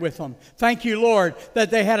we had with them. Thank you, Lord,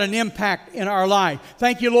 that they had an impact in our life.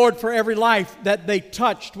 Thank you, Lord, for every life that they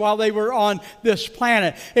touched while they were on this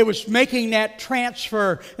planet. It was making that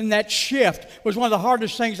transfer and that shift was one of the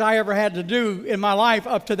hardest things I ever had to do in my life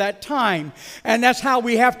up to that time. And that's how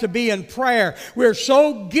we have to be in prayer. We're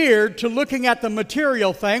so geared to looking at the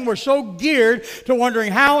material thing. We're so geared to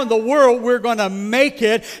wondering how in the world we're going to make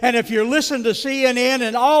it. And if you listen to CNN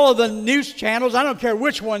and all of the news channels, I don't care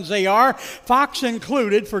which ones they are, Fox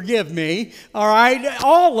included, forgive me, all right,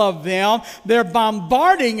 all of them, they're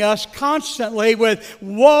bombarding us constantly with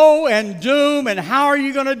woe and doom and how are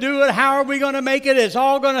you going to do it, how are we going to make it, it's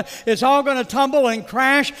all going to tumble and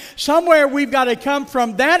crash. Somewhere we've got to come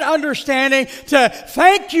from that understanding to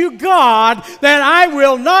thank you, God, that I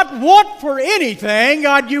will not want for anything.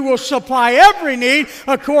 God, you will supply every need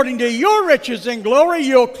according to your riches and glory.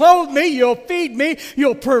 You'll clothe me, you'll feed me,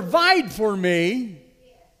 you'll provide for me.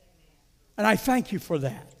 And I thank you for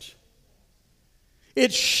that.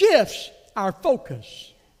 It shifts our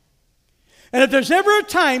focus. And if there's ever a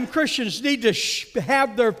time Christians need to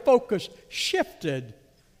have their focus shifted,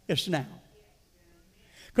 it's now.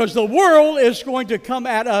 Because the world is going to come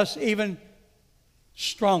at us even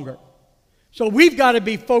stronger. So we've got to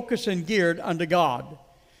be focused and geared unto God.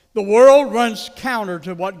 The world runs counter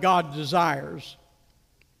to what God desires.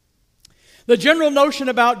 The general notion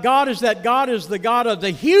about God is that God is the God of the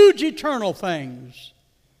huge eternal things,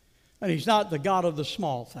 and He's not the God of the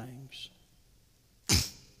small things.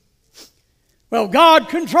 Well, God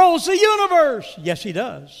controls the universe. Yes, He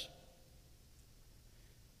does.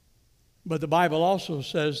 But the Bible also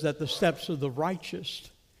says that the steps of the righteous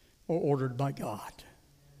are ordered by God.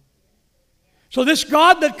 So this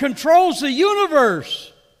God that controls the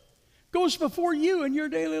universe goes before you in your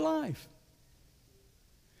daily life.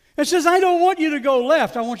 It says, I don't want you to go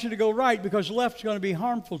left. I want you to go right because left's going to be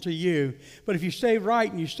harmful to you. But if you stay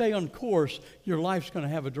right and you stay on course, your life's going to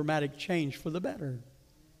have a dramatic change for the better.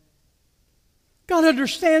 God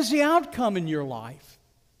understands the outcome in your life.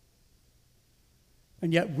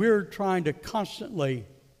 And yet we're trying to constantly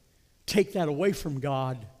take that away from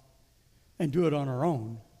God and do it on our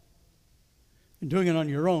own. And doing it on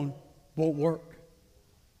your own won't work.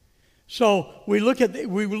 So we look at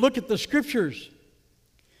the Scriptures.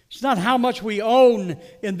 It's not how much we own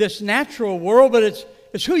in this natural world, but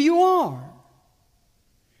it's who you are.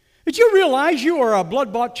 Did you realize you are a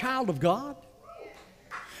blood-bought child of God?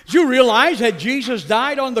 Did you realize that Jesus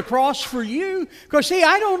died on the cross for you? Because, see,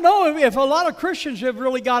 I don't know if a lot of Christians have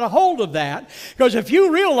really got a hold of that. Because if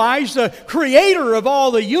you realize the creator of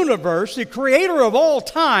all the universe, the creator of all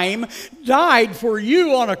time, died for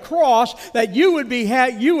you on a cross, that you would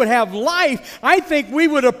have life, I think we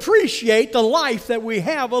would appreciate the life that we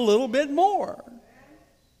have a little bit more.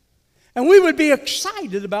 And we would be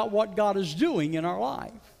excited about what God is doing in our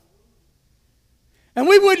life. And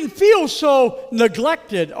we wouldn't feel so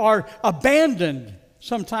neglected or abandoned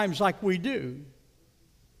sometimes like we do.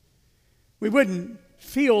 We wouldn't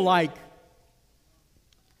feel like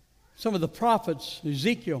some of the prophets,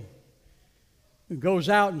 Ezekiel, who goes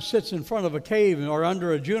out and sits in front of a cave or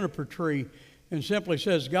under a juniper tree and simply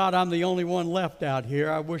says, God, I'm the only one left out here.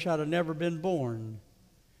 I wish I'd have never been born.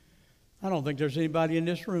 I don't think there's anybody in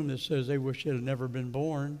this room that says they wish they'd have never been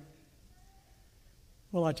born.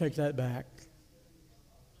 Well, I take that back.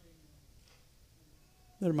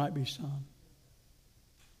 There might be some.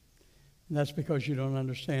 And that's because you don't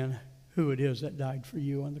understand who it is that died for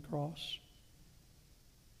you on the cross.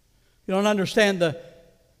 You don't understand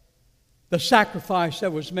the sacrifice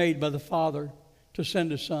that was made by the Father to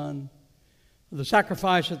send His Son. The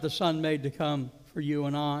sacrifice that the Son made to come for you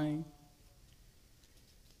and I.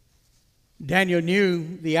 Daniel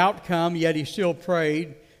knew the outcome, yet he still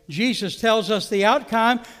prayed. Jesus tells us the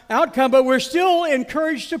outcome, but we're still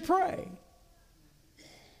encouraged to pray.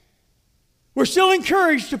 We're still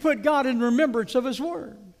encouraged to put God in remembrance of His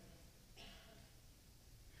Word.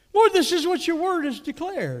 Lord, this is what your Word has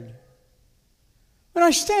declared. And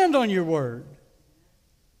I stand on your Word.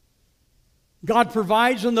 God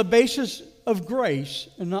provides on the basis of grace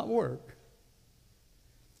and not work.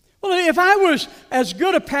 Well, if I was as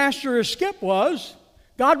good a pastor as Skip was,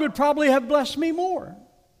 God would probably have blessed me more.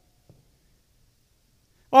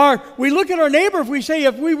 Or we look at our neighbor, if we say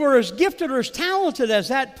if we were as gifted or as talented as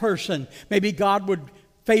that person, maybe God would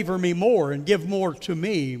favor me more and give more to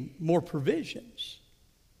me, more provisions.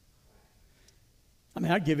 I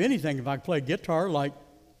mean, I'd give anything if I could play guitar like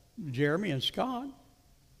Jeremy and Scott.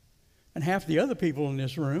 And half the other people in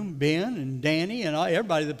this room, Ben and Danny and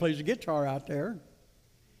everybody that plays the guitar out there.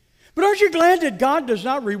 But aren't you glad that God does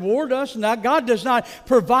not reward us, and that God does not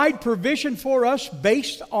provide provision for us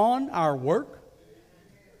based on our work?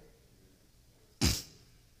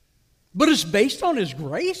 But it's based on His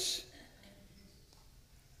grace.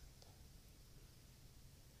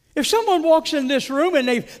 If someone walks in this room and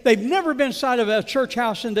they've never been inside of a church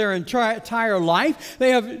house in their entire life, they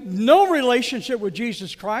have no relationship with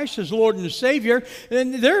Jesus Christ as Lord and Savior,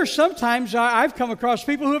 and there are sometimes I've come across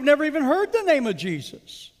people who have never even heard the name of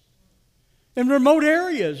Jesus in remote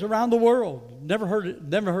areas around the world. Never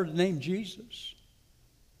heard the name Jesus.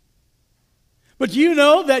 But do you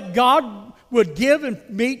know that God would give and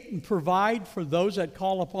meet and provide for those that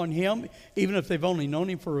call upon Him, even if they've only known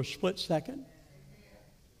Him for a split second?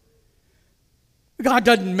 God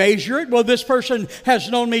doesn't measure it. Well, this person has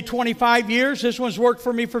known me 25 years. This one's worked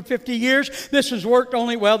for me for 50 years. This has worked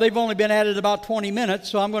they've only been at it about 20 minutes,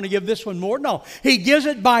 so I'm going to give this one more. No, He gives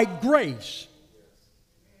it by grace.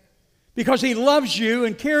 Because He loves you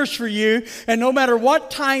and cares for you, and no matter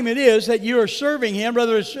what time it is that you are serving Him,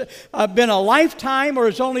 whether it's been a lifetime or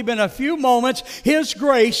it's only been a few moments, His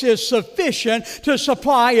grace is sufficient to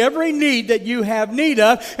supply every need that you have need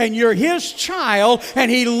of, and you're His child,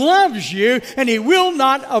 and He loves you, and He will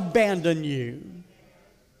not abandon you.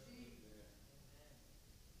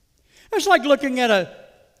 It's like looking at a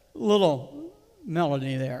little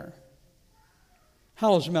Melanie there.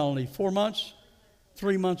 How old is Melanie? 4 months?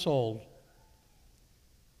 3 months old.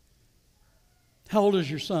 How old is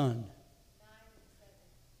your son?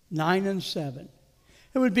 9 and 7.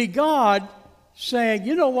 It would be God saying,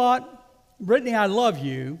 you know what, Brittany, I love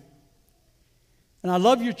you, and I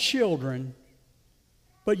love your children,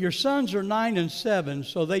 but your sons are 9 and 7,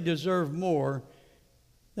 so they deserve more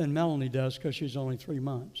than Melanie does because she's only 3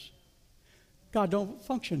 months. God don't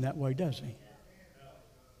function that way, does He?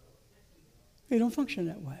 He don't function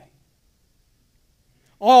that way.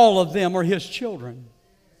 All of them are His children.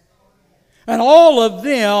 And all of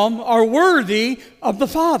them are worthy of the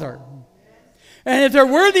Father. And if they're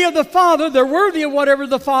worthy of the Father, they're worthy of whatever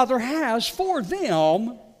the Father has for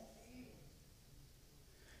them.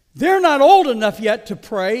 They're not old enough yet to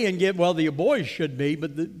pray and get, well, the boys should be,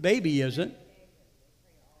 but the baby isn't.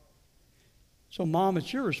 So, Mom,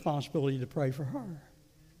 it's your responsibility to pray for her.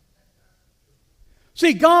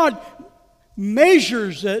 See, God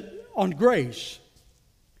measures it on grace.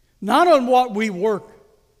 Not on what we work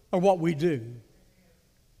or what we do.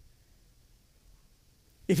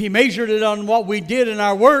 If He measured it on what we did in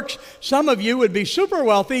our works, some of you would be super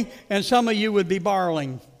wealthy and some of you would be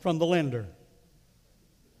borrowing from the lender.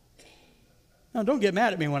 Now, don't get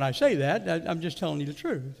mad at me when I say that. I'm just telling you the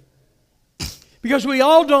truth. Because we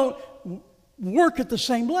all don't work at the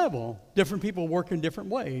same level. Different people work in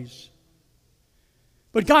different ways.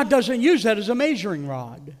 But God doesn't use that as a measuring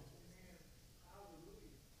rod.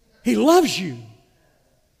 He loves you.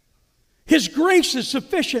 His grace is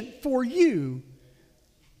sufficient for you.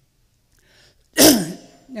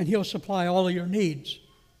 And He'll supply all of your needs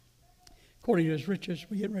according to His riches.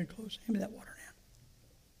 We're getting ready to close. Hand me that water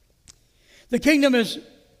now. The kingdom is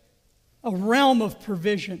a realm of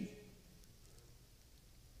provision.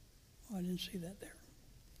 Oh, I didn't see that there.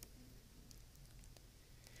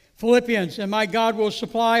 Philippians, and my God will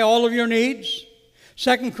supply all of your needs.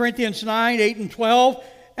 2 Corinthians 9, 8 and 12.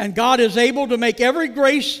 And God is able to make every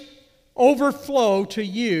grace overflow to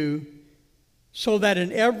you, so that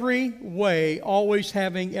in every way, always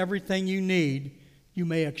having everything you need, you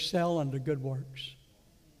may excel unto good works.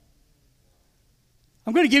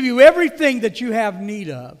 I'm going to give you everything that you have need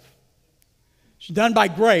of. It's done by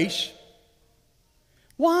grace.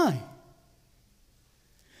 Why?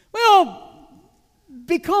 Well,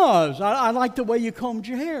 because I like the way you combed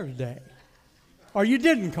your hair today. Or you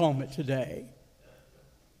didn't comb it today.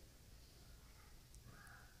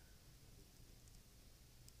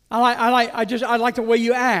 I like the way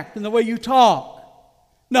you act and the way you talk.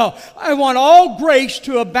 No, I want all grace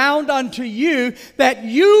to abound unto you, that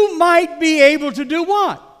you might be able to do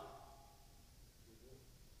what?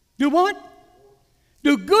 Do what?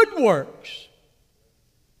 Do good works.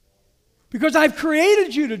 Because I've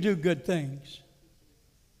created you to do good things.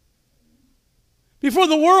 Before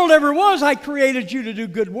the world ever was, I created you to do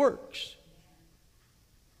good works.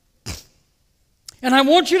 And I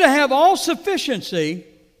want you to have all sufficiency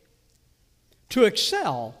to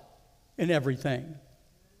excel in everything.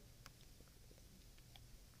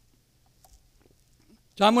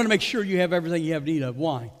 So I'm going to make sure you have everything you have need of.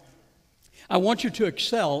 Why? I want you to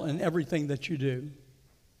excel in everything that you do.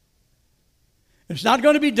 It's not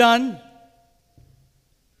going to be done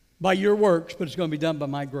by your works, but it's going to be done by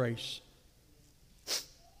my grace.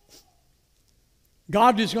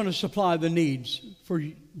 God is going to supply the needs for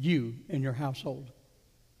you and your household.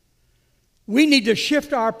 We need to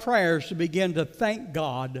shift our prayers to begin to thank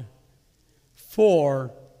God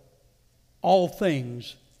for all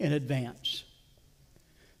things in advance.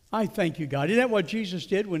 I thank you, God. Isn't that what Jesus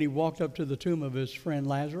did when he walked up to the tomb of his friend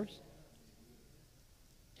Lazarus?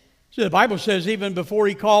 See, the Bible says even before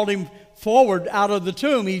he called him forward out of the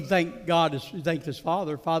tomb, he thanked God, he thanked his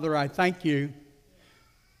Father. Father, I thank you.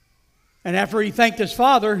 And after he thanked his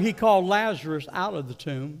Father, he called Lazarus out of the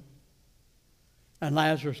tomb. And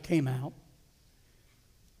Lazarus came out.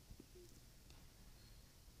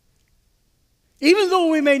 Even though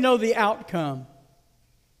we may know the outcome,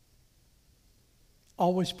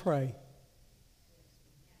 always pray.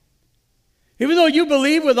 Even though you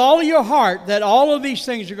believe with all of your heart that all of these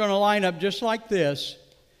things are going to line up just like this,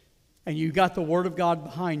 and you've got the Word of God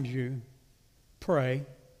behind you, pray.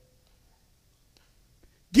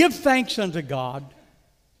 Give thanks unto God.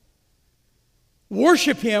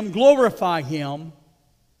 Worship Him, glorify Him,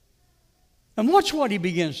 and watch what He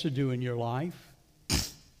begins to do in your life.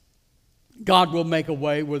 God will make a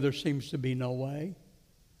way where there seems to be no way.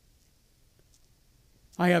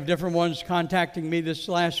 I have different ones contacting me this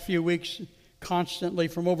last few weeks constantly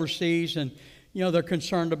from overseas, and they're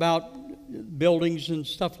concerned about buildings and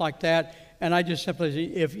stuff like that. And I just simply say,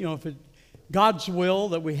 if it's God's will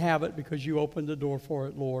that we have it because you opened the door for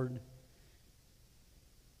it, Lord,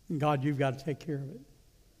 and God, you've got to take care of it.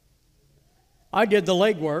 I did the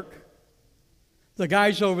legwork. The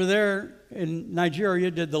guys over there in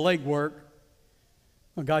Nigeria did the legwork.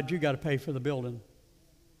 Well, God, you got to pay for the building.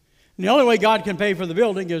 And the only way God can pay for the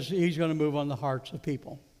building is He's going to move on the hearts of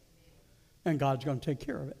people. And God's going to take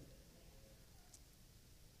care of it.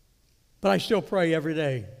 But I still pray every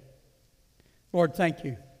day. Lord, thank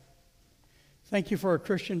you. Thank you for a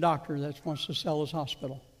Christian doctor that wants to sell his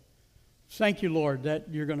hospital. Thank you, Lord, that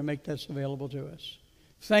you're going to make this available to us.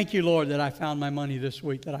 Thank you, Lord, that I found my money this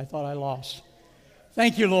week that I thought I lost.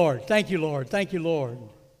 Thank you, Lord. Thank you, Lord. Thank you, Lord.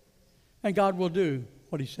 And God will do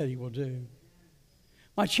what He said He will do.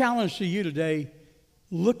 My challenge to you today,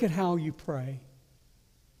 look at how you pray.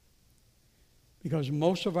 Because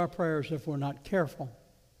most of our prayers, if we're not careful,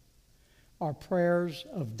 are prayers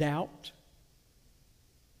of doubt.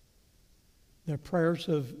 They're prayers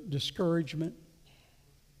of discouragement.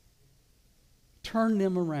 Turn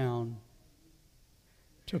them around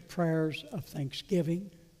to prayers of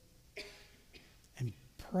thanksgiving and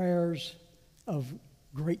prayers of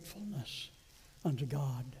gratefulness unto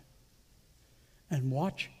God. And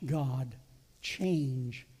watch God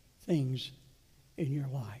change things in your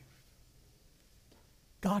life.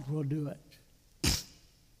 God will do it.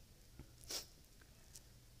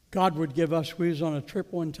 God would give us, we was on a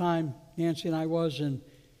trip one time, Nancy and I was, and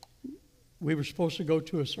we were supposed to go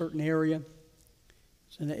to a certain area.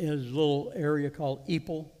 It's in a little area called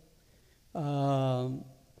Eaple. And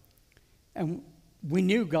we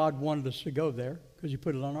knew God wanted us to go there because He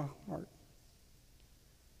put it on our heart.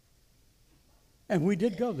 And we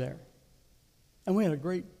did go there. And we had a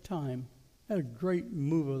great time. Had a great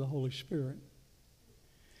move of the Holy Spirit.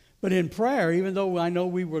 But in prayer, even though I know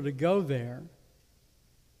we were to go there,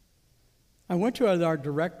 I went to our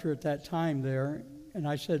director at that time there, and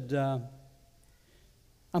I said,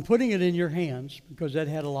 I'm putting it in your hands, because that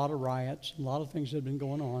had a lot of riots, a lot of things that had been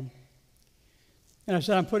going on. And I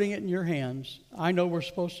said, I'm putting it in your hands. I know we're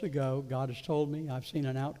supposed to go. God has told me. I've seen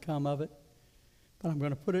an outcome of it. But I'm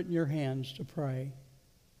going to put it in your hands to pray.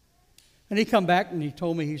 And he come back and he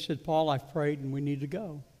told me, he said, Paul, I've prayed and we need to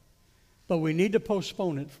go. But we need to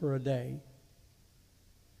postpone it for a day.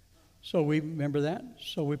 So we remember that?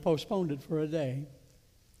 So we postponed it for a day.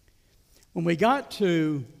 When we got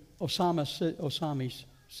to Osami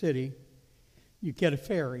City, you get a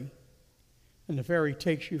ferry. And the ferry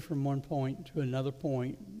takes you from one point to another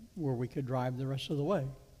point where we could drive the rest of the way.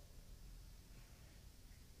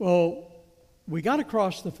 Well, we got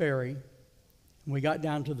across the ferry, and we got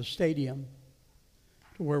down to the stadium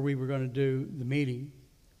to where we were going to do the meeting.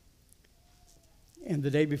 And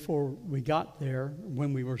the day before we got there,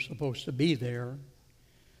 when we were supposed to be there,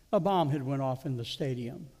 a bomb had went off in the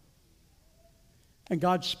stadium. And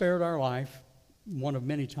God spared our life, one of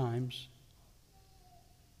many times.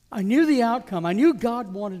 I knew the outcome. I knew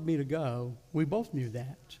God wanted me to go. We both knew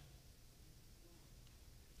that.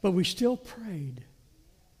 But we still prayed.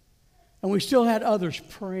 And we still had others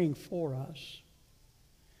praying for us.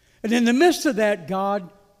 And in the midst of that,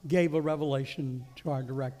 God gave a revelation to our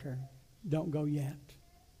director. Don't go yet.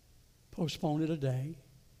 Postpone it a day.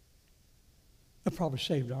 It probably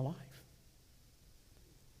saved our life.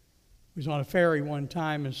 We was on a ferry one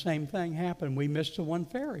time and the same thing happened. We missed the one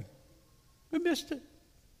ferry. We missed it.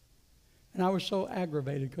 And I was so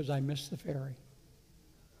aggravated because I missed the ferry.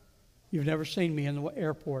 You've never seen me in the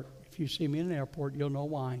airport. If you see me in an airport, you'll know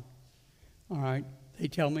why. All right? They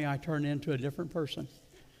tell me I turn into a different person.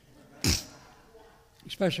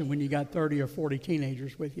 Especially when you got 30 or 40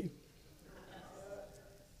 teenagers with you.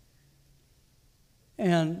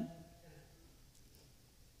 And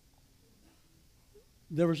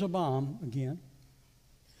there was a bomb again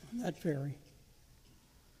on that ferry.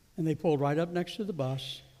 And they pulled right up next to the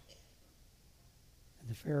bus. And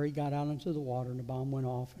the ferry got out into the water and the bomb went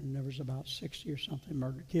off. And there was about 60 or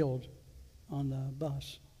something killed on the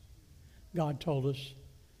bus. God told us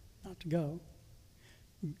not to go.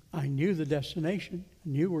 I knew the destination. I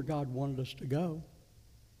knew where God wanted us to go.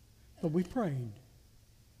 But we prayed.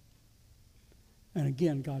 And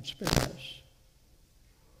again, God spared us.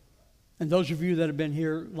 And those of you that have been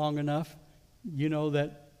here long enough, you know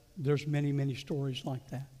that there's many, many stories like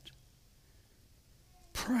that.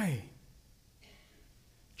 Pray.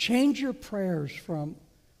 Change your prayers from,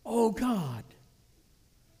 oh God,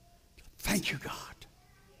 thank you, God.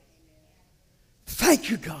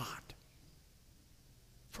 Thank you, God,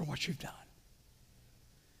 for what you've done.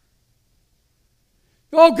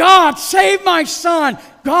 Oh God, save my son.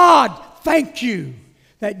 God, thank you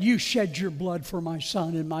that you shed your blood for my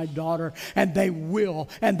son and my daughter, and they will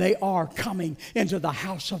and they are coming into the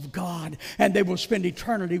house of God, and they will spend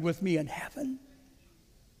eternity with me in heaven.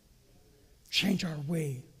 Change our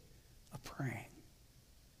way of praying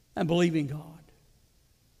and believing God.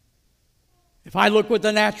 If I look with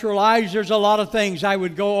the natural eyes, there's a lot of things I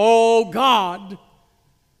would go, oh God.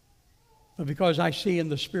 But because I see in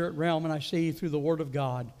the spirit realm and I see through the Word of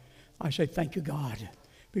God, I say, thank you, God,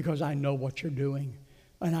 because I know what you're doing.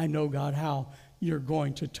 And I know, God, how you're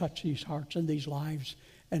going to touch these hearts and these lives,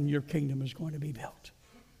 and your kingdom is going to be built.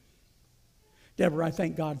 Deborah, I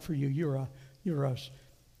thank God for you. You're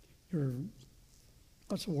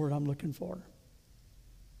what's the word I'm looking for?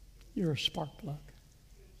 You're a spark plug.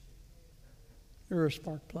 You're a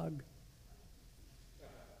spark plug.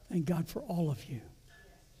 Thank God for all of you.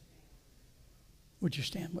 Would you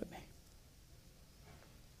stand with me?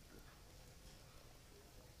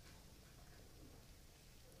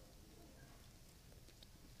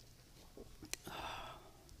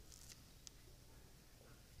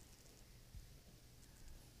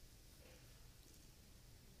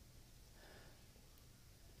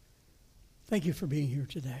 Thank you for being here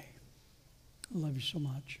today. I love you so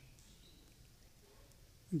much.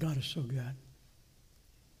 God is so good.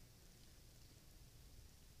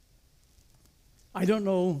 I don't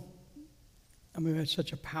know, we had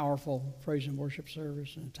such a powerful praise and worship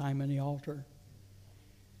service and a time in the altar.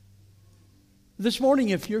 This morning,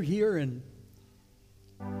 if you're here and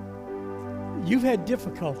you've had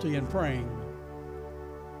difficulty in praying,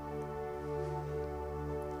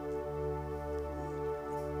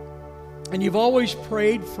 and you've always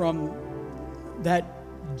prayed from that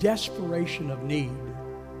desperation of need,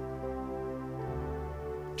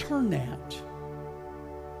 turn that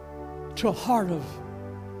to a heart of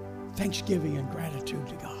thanksgiving and gratitude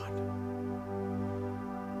to God.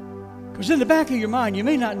 Because in the back of your mind, you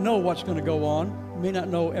may not know what's going to go on. You may not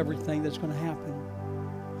know everything that's going to happen.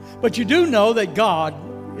 But you do know that God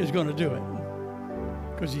is going to do it,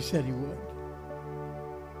 because He said He would.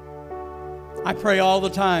 I pray all the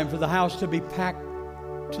time for the house to be packed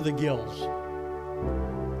to the gills.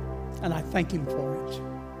 And I thank Him for it.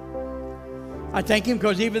 I thank Him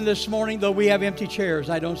because even this morning, though we have empty chairs,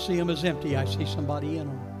 I don't see them as empty. I see somebody in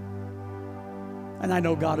them. And I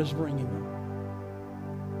know God is bringing them.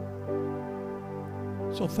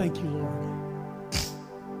 So thank you, Lord.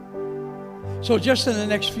 So just in the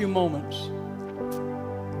next few moments,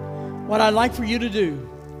 what I'd like for you to do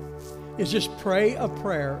is just pray a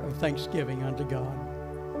prayer of thanksgiving unto God.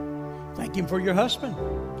 Thank Him for your husband.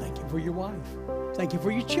 Thank Him for your wife. Thank Him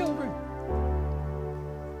for your children.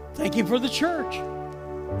 Thank Him for the church.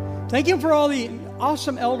 Thank Him for all the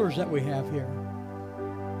awesome elders that we have here.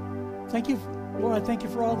 Thank you, Lord, I thank you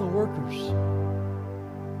for all the workers.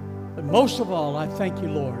 But most of all, I thank you,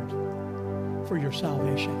 Lord, for your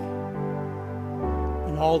salvation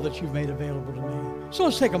and all that you've made available to me. So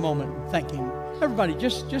let's take a moment and thank Him. Everybody,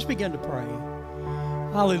 just begin to pray.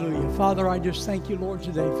 Hallelujah. Father, I just thank you, Lord,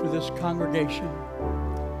 today for this congregation.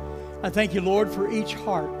 I thank you, Lord, for each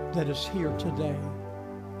heart that is here today.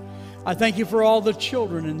 I thank you for all the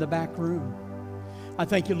children in the back room. I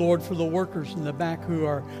thank you, Lord, for the workers in the back who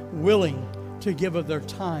are willing to give of their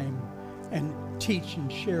time and teach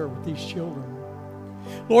and share with these children.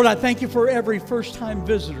 Lord, I thank you for every first-time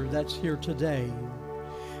visitor that's here today.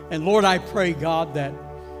 And Lord, I pray, God, that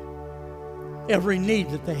every need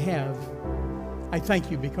that they have, I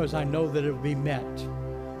thank you because I know that it will be met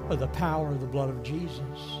by the power of the blood of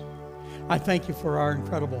Jesus. I thank you for our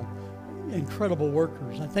incredible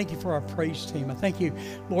workers. I thank you for our praise team. I thank you,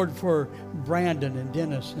 Lord, for Brandon and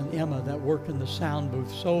Dennis and Emma that work in the sound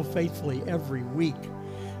booth so faithfully every week.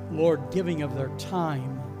 Lord, giving of their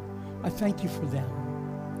time. I thank you for them.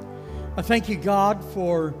 I thank you, God,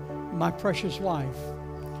 for my precious wife.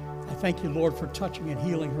 I thank you, Lord, for touching and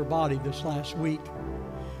healing her body this last week.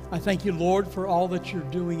 I thank you, Lord, for all that you're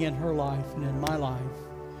doing in her life and in my life.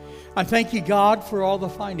 I thank you, God, for all the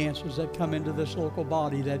finances that come into this local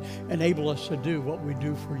body that enable us to do what we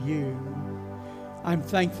do for you. I'm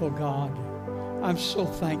thankful, God. I'm so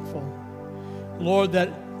thankful, Lord, that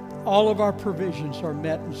all of our provisions are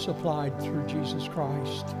met and supplied through Jesus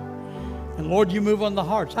Christ. And Lord, you move on the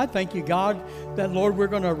hearts. I thank you, God, that, Lord, we're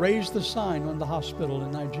going to raise the sign on the hospital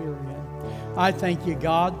in Nigeria. I thank you,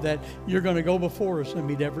 God, that you're going to go before us and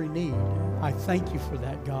meet every need. I thank you for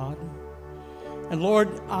that, God. And Lord,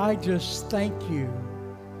 I just thank you.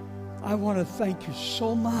 I want to thank you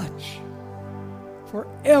so much for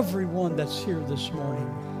everyone that's here this morning.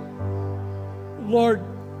 Lord,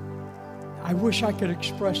 I wish I could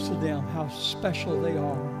express to them how special they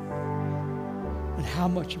are and how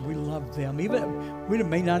much we love them. Even we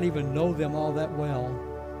may not even know them all that well.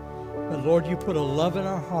 But Lord, you put a love in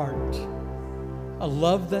our heart, a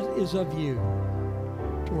love that is of you,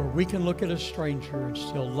 to where we can look at a stranger and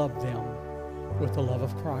still love them with the love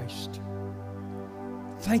of Christ.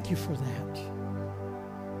 Thank you for that.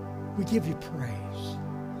 We give you praise.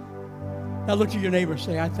 Now look to your neighbor and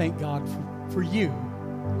say, I thank God for you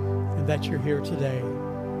and that you're here today.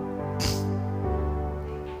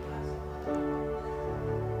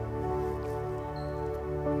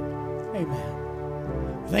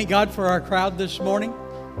 Amen. Thank God for our crowd this morning.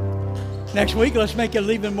 Next week, let's make it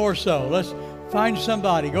even more so. Let's find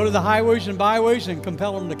somebody. Go to the highways and byways and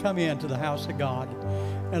compel them to come into the house of God.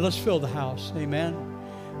 And let's fill the house. Amen.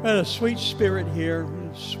 We had a sweet spirit here,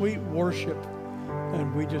 sweet worship.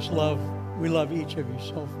 And we love each of you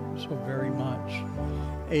so very much.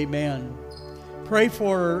 Amen. Pray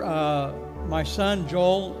for my son,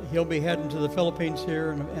 Joel. He'll be heading to the Philippines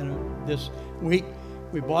here in this week.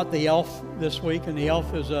 We bought the Elf this week, and the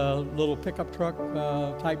Elf is a little pickup truck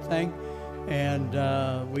type thing. And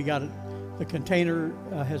we got it. The container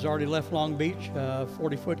has already left Long Beach,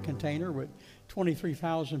 40-foot container with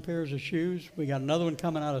 23,000 pairs of shoes. We got another one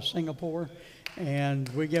coming out of Singapore, and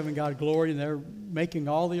we're giving God glory, and they're making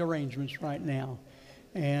all the arrangements right now.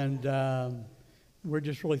 And we're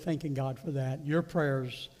just really thanking God for that. Your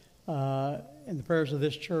prayers and the prayers of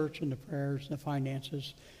this church and the prayers and the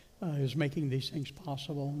finances is making these things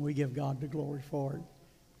possible, and we give God the glory for it.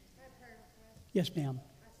 Yes, ma'am.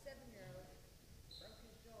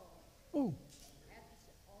 Oh. At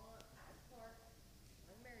the park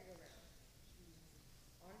on the merry-go-round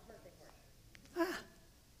on his birthday party.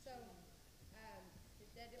 So his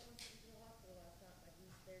dad didn't want to go to the hospital last night, but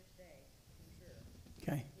he's there today, I'm sure.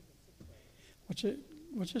 Okay.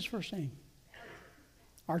 What's his first name?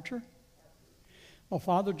 Archer? Well,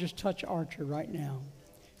 Father, just touch Archer right now.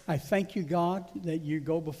 I thank you, God, that you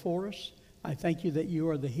go before us. I thank you that you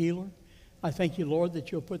are the healer. I thank you, Lord,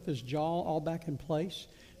 that you'll put this jaw all back in place.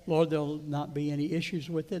 Lord, there'll not be any issues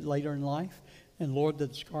with it later in life. And Lord,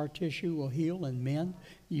 that scar tissue will heal and mend.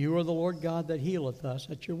 You are the Lord God that healeth us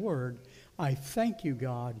at your word. I thank you,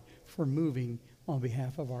 God, for moving on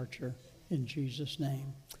behalf of Archer. In Jesus'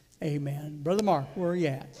 name, amen. Brother Mark, where are you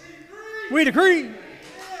at? We decree.